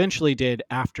 He eventually did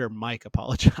after Mike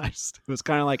apologized. It was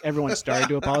kind of like everyone started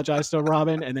to apologize to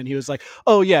Robin, and then he was like,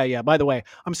 "Oh yeah. By the way,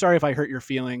 I'm sorry if I hurt your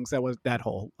feelings." That was that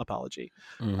whole apology.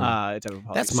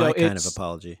 That's my kind of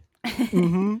apology.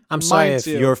 I'm Mine sorry if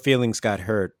too. your feelings got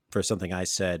hurt for something I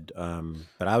said,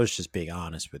 but I was just being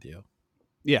honest with you.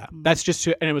 Yeah, that's just,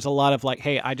 and it was a lot of like,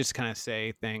 hey, I just kind of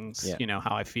say things, Yeah. you know,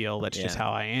 how I feel. That's just Yeah.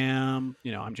 how I am.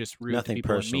 You know, I'm just rude to Nothing people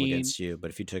and personal mean. against you,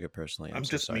 but if you took it personally, I'm so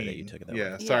just sorry that you mean. took it that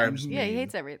Yeah, way. sorry, I'm just Yeah, he mean.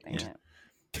 hates everything. Yeah.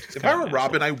 If I were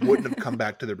Robin, I wouldn't have come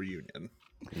back to the reunion.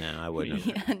 No, I wouldn't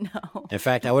have. Yeah, no. In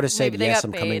fact, I would have said, Maybe they yes, got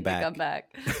I'm paid coming to back. come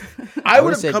back. I would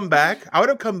would've have said- come back. I would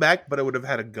have come back, but I would have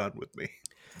had a gun with me.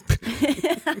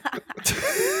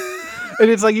 And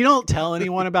it's like, you don't tell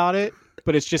anyone about it,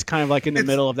 but it's just kind of like in the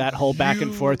middle of that whole back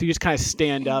and forth. You just kind of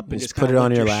stand up and just put kind it of on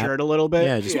lift your your lap. shirt a little bit.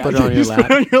 Yeah, just put it on your Just lap.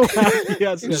 put it on your lap.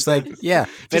 Yes, Just like, yeah,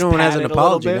 if Just anyone has pat an it a little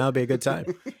apology, bit. now would be a good time.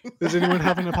 Does anyone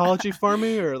have an apology for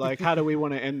me, or like, how do we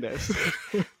want to end this?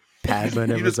 Padma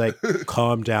and was like,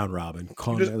 calm down, Robin.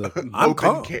 Calm You just down. Like, I'm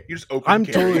calm. You just open I'm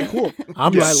carry. totally cool.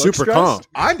 I'm Do I look super calm. stressed?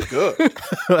 I'm good.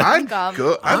 I'm calm.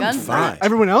 good. I'm I'm fine.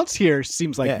 Everyone else here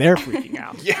seems like Yeah. they're freaking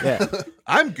out. Yeah. Yeah.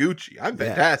 I'm Gucci. I'm Yeah.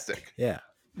 fantastic. Yeah.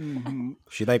 Mhm.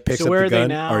 She like picks So up where the are they gun.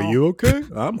 now? Are you okay?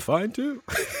 I'm fine too.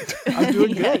 I'm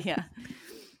doing yeah, good. yeah.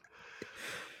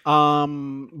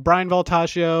 Brian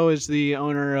Voltaggio is the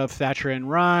owner of Thatcher and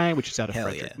Rye, which is out of Hell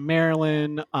Frederick, yeah.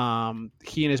 Maryland.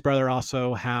 He and his brother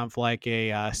also have like a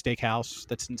steakhouse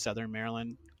that's in Southern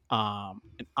Maryland. And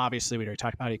obviously, we already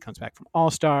talked about it. He comes back from All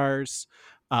Stars.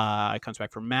 He comes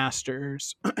back from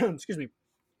Masters. Excuse me.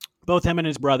 Both him and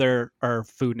his brother are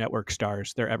Food Network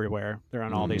stars. They're everywhere. They're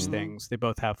on all these things. They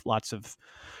both have lots of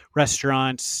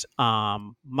restaurants.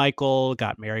 Michael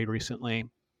got married recently.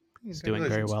 He's doing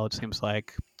very well, it seems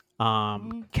like.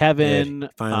 Kevin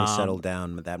finally settled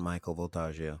down with that Michael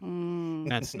Voltaggio.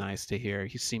 That's nice to hear.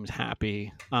 He seems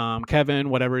happy. Kevin,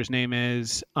 whatever his name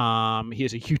is, he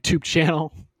has a YouTube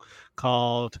channel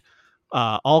called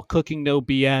All Cooking No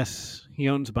BS. He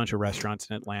owns a bunch of restaurants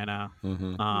in Atlanta.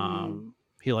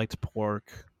 He likes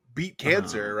pork. Beat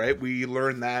cancer, right? We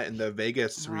learned that in the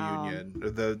Vegas reunion, or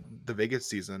the Vegas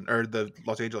season, or the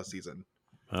Los Angeles season.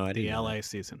 Oh, I The didn't know LA that.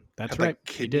 season. That's Had, right. like,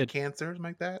 He kidney did. cancer, something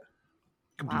like that.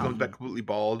 He comes back completely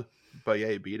bald, but yeah,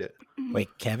 he beat it. Wait,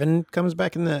 Kevin comes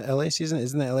back in the LA season?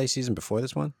 Isn't the LA season before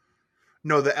this one?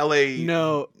 No, the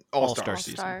LA All-Star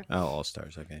season. Oh, All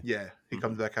Stars. Okay. Yeah, he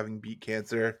comes back having beat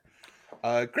cancer.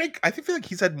 Greg, I feel like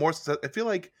he's had more success. I feel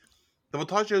like the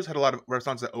Voltaggios had a lot of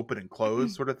restaurants that open and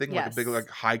close, sort of thing, like a big, like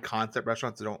high concept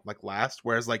restaurants that don't like last.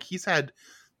 Whereas like he's had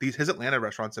his Atlanta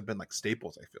restaurants have been like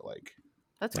staples. I feel like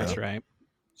That's right.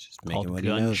 Just making Called what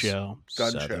Gun he knows. Show.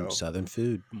 Gun Show. Southern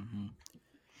food.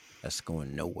 That's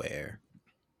going nowhere.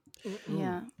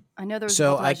 Yeah, I know there was.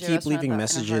 So a I Voltaggio keep restaurant leaving at the Inner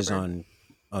messages Harbor. on.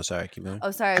 Oh, sorry, keep going.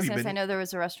 Oh, sorry. I was Have you going to say, I been- know there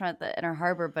was a restaurant at the Inner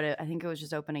Harbor, but I think it was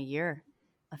just open a year.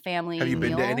 A family have you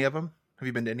been to meal. any of them? Have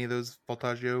you been to any of those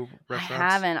Voltaggio restaurants? I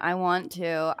haven't. I want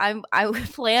to. I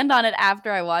planned on it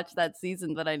after I watched that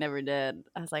season, but I never did.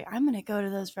 I was like, I'm going to go to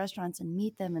those restaurants and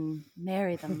meet them and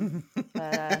marry them.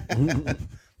 But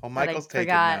Well, Michael's taken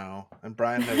forgot. now, and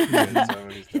Brian has been, so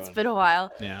he's it's done. been a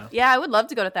while. Yeah. Yeah, I would love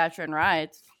to go to Thatcher and Rye.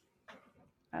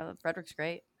 Frederick's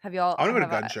great. Have y'all? I want to go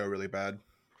to have Gun Show really bad.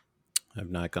 I've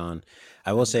not gone.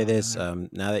 I will say this: now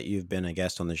that you've been a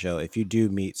guest on the show, if you do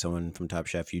meet someone from Top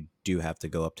Chef, you do have to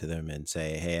go up to them and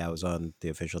say, "Hey, I was on the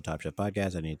official Top Chef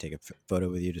podcast. I need to take a photo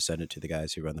with you to send it to the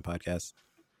guys who run the podcast."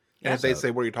 And if they say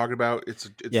what you're talking about, it's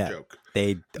a joke.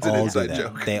 They It's an all do inside that.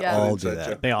 joke. They Yeah. all It's do an inside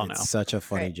that. joke. They all know. It's such a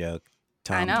funny Right. joke. I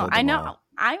Tom know. told I them know. all.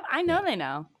 I know they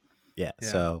know. Yeah. Yeah.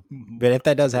 So, but if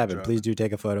that does happen, joke. please do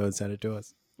take a photo and send it to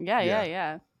us.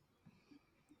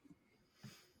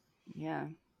 Yeah.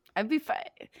 I'd be fine.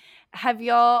 Have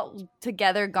y'all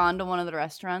together gone to one of the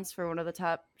restaurants for one of the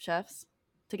Top Chefs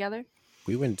together?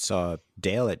 We went and saw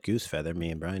Dale at Goose Feather. Me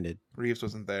and Brian did. Reeves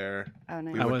wasn't there. Oh,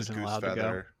 nice. We I went wasn't Goose allowed to go.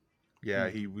 Feather. Yeah,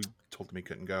 we told him he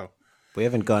couldn't go. We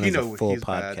haven't gone as a know full he's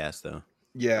bad. podcast though.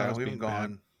 Yeah, was we haven't being bad.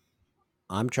 gone.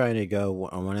 I'm trying to go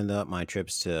on one of my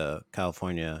trips to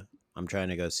California. I'm trying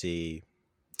to go see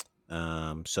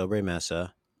Sobre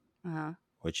Mesa, Uh-huh.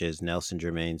 which is Nelson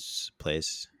Germain's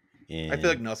place. I feel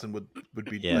like Nelson would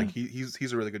be Yeah. like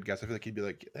he's a really good guest. I feel like he'd be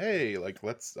like, hey, like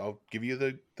I'll give you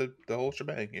the whole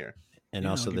shebang here. and Yeah,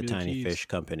 also I'll the give you the Tiny keys. Fish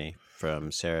Company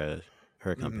from Sarah,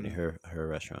 her company, her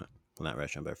restaurant. Well, not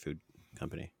restaurant, but food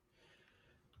company.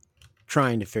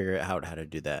 Trying to figure out how to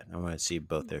do that. I want to see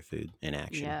both their food in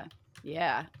action.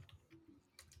 Yeah.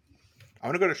 I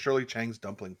want to go to Shirley Chang's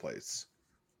dumpling place.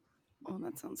 Oh,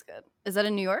 that sounds good. Is that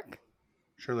in New York?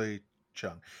 Shirley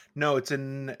Chung. No, it's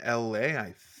in L.A.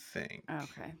 I think.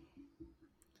 Okay.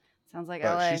 Sounds like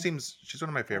But LA. she's one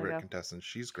of my favorite go. contestants.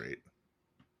 She's great.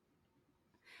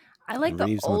 I like the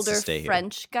Reeves wants to older stay here.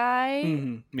 French guy.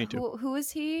 Me too. Who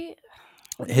is he?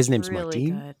 His name's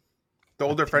Really Martin. good. The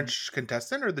older French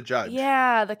contestant or the judge?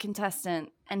 Yeah, the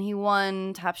contestant. And he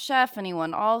won Top Chef and he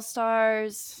won All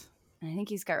Stars. And I think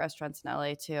he's got restaurants in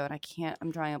LA too. And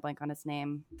I'm drawing a blank on his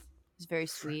name. He's very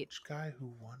sweet. French guy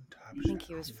who won Top I think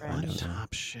he was One French.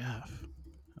 Top Chef.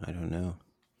 I don't know.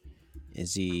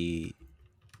 Is he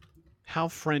How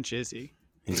French is he?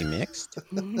 mixed?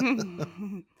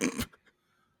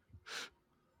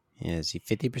 Yeah, is he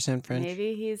 50% French?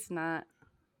 Maybe he's not.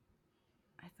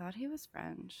 I thought he was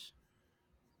French.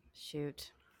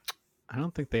 Shoot. I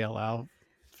don't think they allow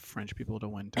French people to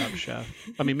win Top Chef.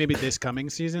 I mean, maybe this coming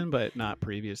season, but not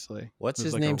previously. What's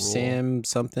There's his like a name? rule. Sam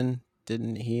something?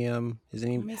 Didn't he isn't Let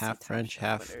he me see half Top French, Chef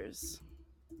half winners.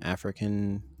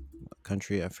 African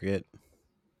country? I forget.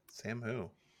 Sam who?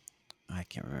 I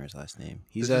can't remember his last name.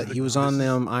 This is He the- was on this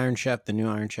the is- Iron Chef, the new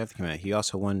Iron Chef that came out. He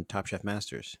also won Top Chef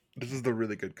Masters. This is the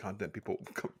really good content people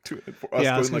come to it for.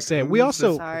 Yeah, I was going gonna like, say, we who's also-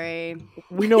 this? Sorry.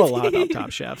 We know a lot about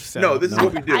Top Chef. So No, this is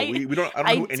what we do. I- We don't.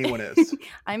 I don't know who I- anyone is.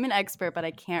 I'm an expert, but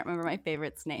I can't remember my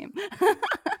favorite's name.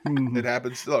 Mhm. It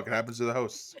happens. Look, it happens to the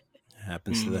hosts.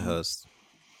 Happens to the host.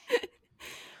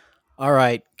 All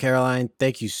right, Caroline,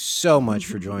 thank you so much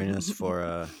for joining us for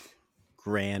a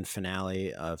grand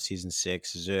finale of season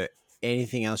 6. Is there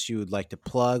anything else you would like to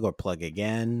plug or plug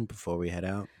again before we head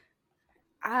out?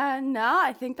 No,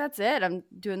 I think that's it. I'm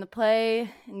doing the play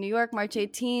in New York, March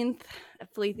 18th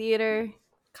at Flea Theater.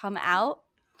 Come out.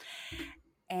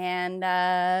 And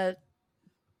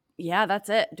yeah, that's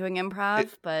it. Doing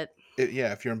improv, but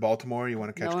Yeah, if you're in Baltimore, you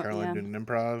want to catch No, Caroline yeah. doing an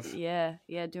improv.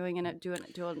 yeah, doing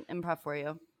improv for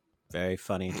you. Very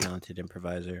funny, talented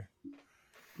improviser.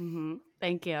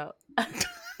 Thank you.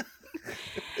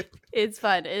 It's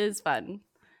fun. It is fun.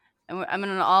 And I'm in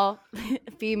an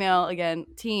all-female, again,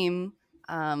 team.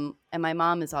 And my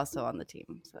mom is also on the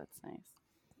team, so that's nice.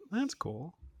 That's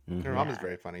cool. Your mom is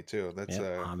very funny too. That's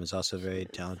mom is also a very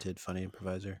talented, funny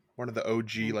improviser. One of the OG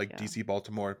DC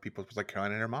Baltimore people was like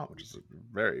Caroline and her mom, which is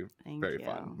very very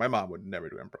fun. My mom would never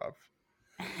do improv.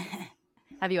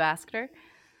 Have you asked her?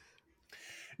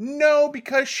 No,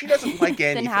 because she doesn't like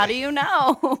anything. Then how do you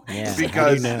know? Yeah, because how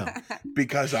do you know?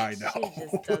 Because I know. She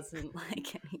just doesn't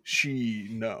like anything.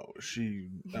 She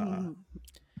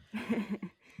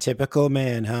Typical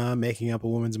man, huh? Making up a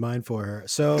woman's mind for her.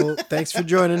 So thanks for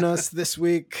joining us this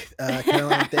week.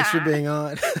 Caroline, thanks for being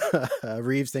on.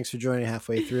 Reeves, thanks for joining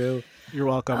halfway through. You're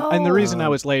welcome. And the reason I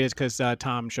was late is because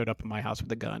Tom showed up at my house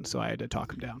with a gun, so I had to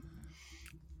talk him down.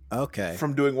 Okay.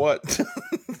 From doing what?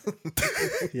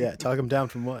 Yeah, talk him down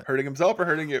from what? Hurting himself or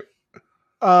hurting you?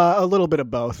 A little bit of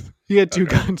both. He had two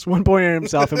guns, one pointed at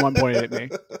himself and one pointed at me.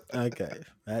 Okay,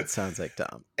 that sounds like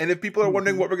Tom. And if people are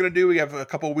wondering what we're going to do, we have a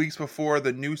couple of weeks before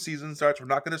the new season starts. We're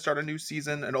not going to start a new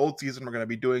season, an old season. We're going to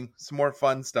be doing some more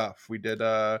fun stuff. We did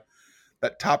that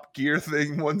Top Gear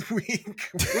thing one week.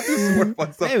 We'll do some more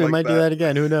fun stuff. Hey, we might do that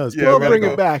again. Who knows? Yeah, we'll bring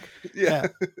it back. Yeah.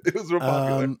 It was real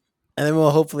popular. And then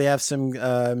we'll hopefully have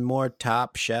some more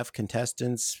Top Chef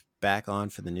contestants back on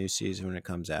for the new season when it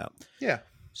comes out. Yeah.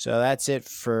 So that's it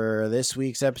for this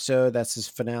week's episode. That's the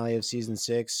finale of season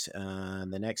 6.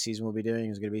 The next season we'll be doing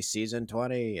is going to be season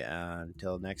 20.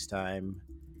 Until next time,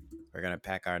 we're going to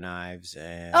pack our knives.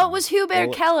 And it was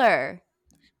Hubert Keller.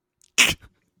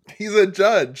 He's a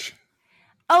judge.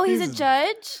 Oh, he's a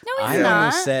judge? No, he's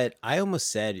not. I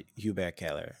almost said Hubert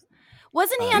Keller.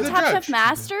 Wasn't he on Top Chef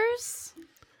Masters?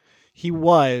 He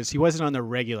was. He wasn't on the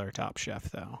regular Top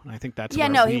Chef, though. And I think that's he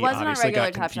wasn't on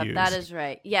regular Top Chef. That is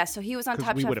right. Yeah, so he was on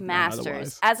Top Chef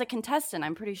Masters as a contestant,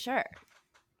 I'm pretty sure.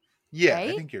 Yeah,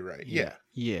 right? I think you're right. Yeah.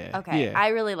 Okay, yeah. I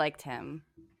really liked him.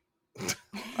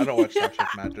 I don't watch Top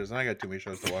Chef Masters, and I got too many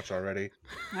shows to watch already.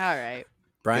 All right.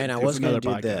 Brian, I was going to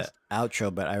do the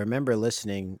outro, but I remember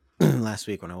listening last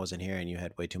week when I wasn't here and you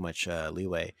had way too much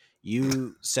leeway.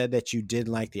 You said that you did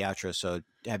like the outro, so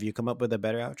have you come up with a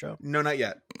better outro? No, not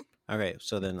yet. Okay,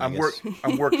 so then I'm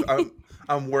workshopping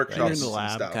in the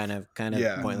lab. Stuff. Kind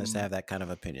of pointless to have that kind of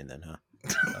opinion, then, huh?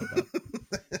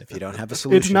 If you don't have a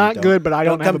solution, it's not good. But I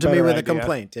don't come to me with idea. a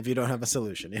complaint if you don't have a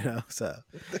solution. So,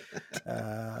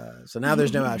 so now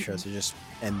there's no outro, so just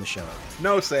end the show.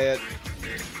 No, say it.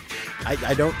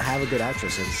 I don't have a good outro.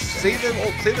 So say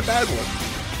the bad one.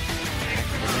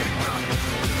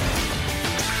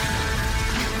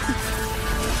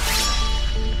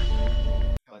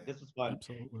 This was fun.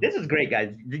 Absolutely. This is great,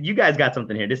 guys. You guys got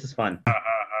something here. This is fun.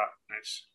 Nice.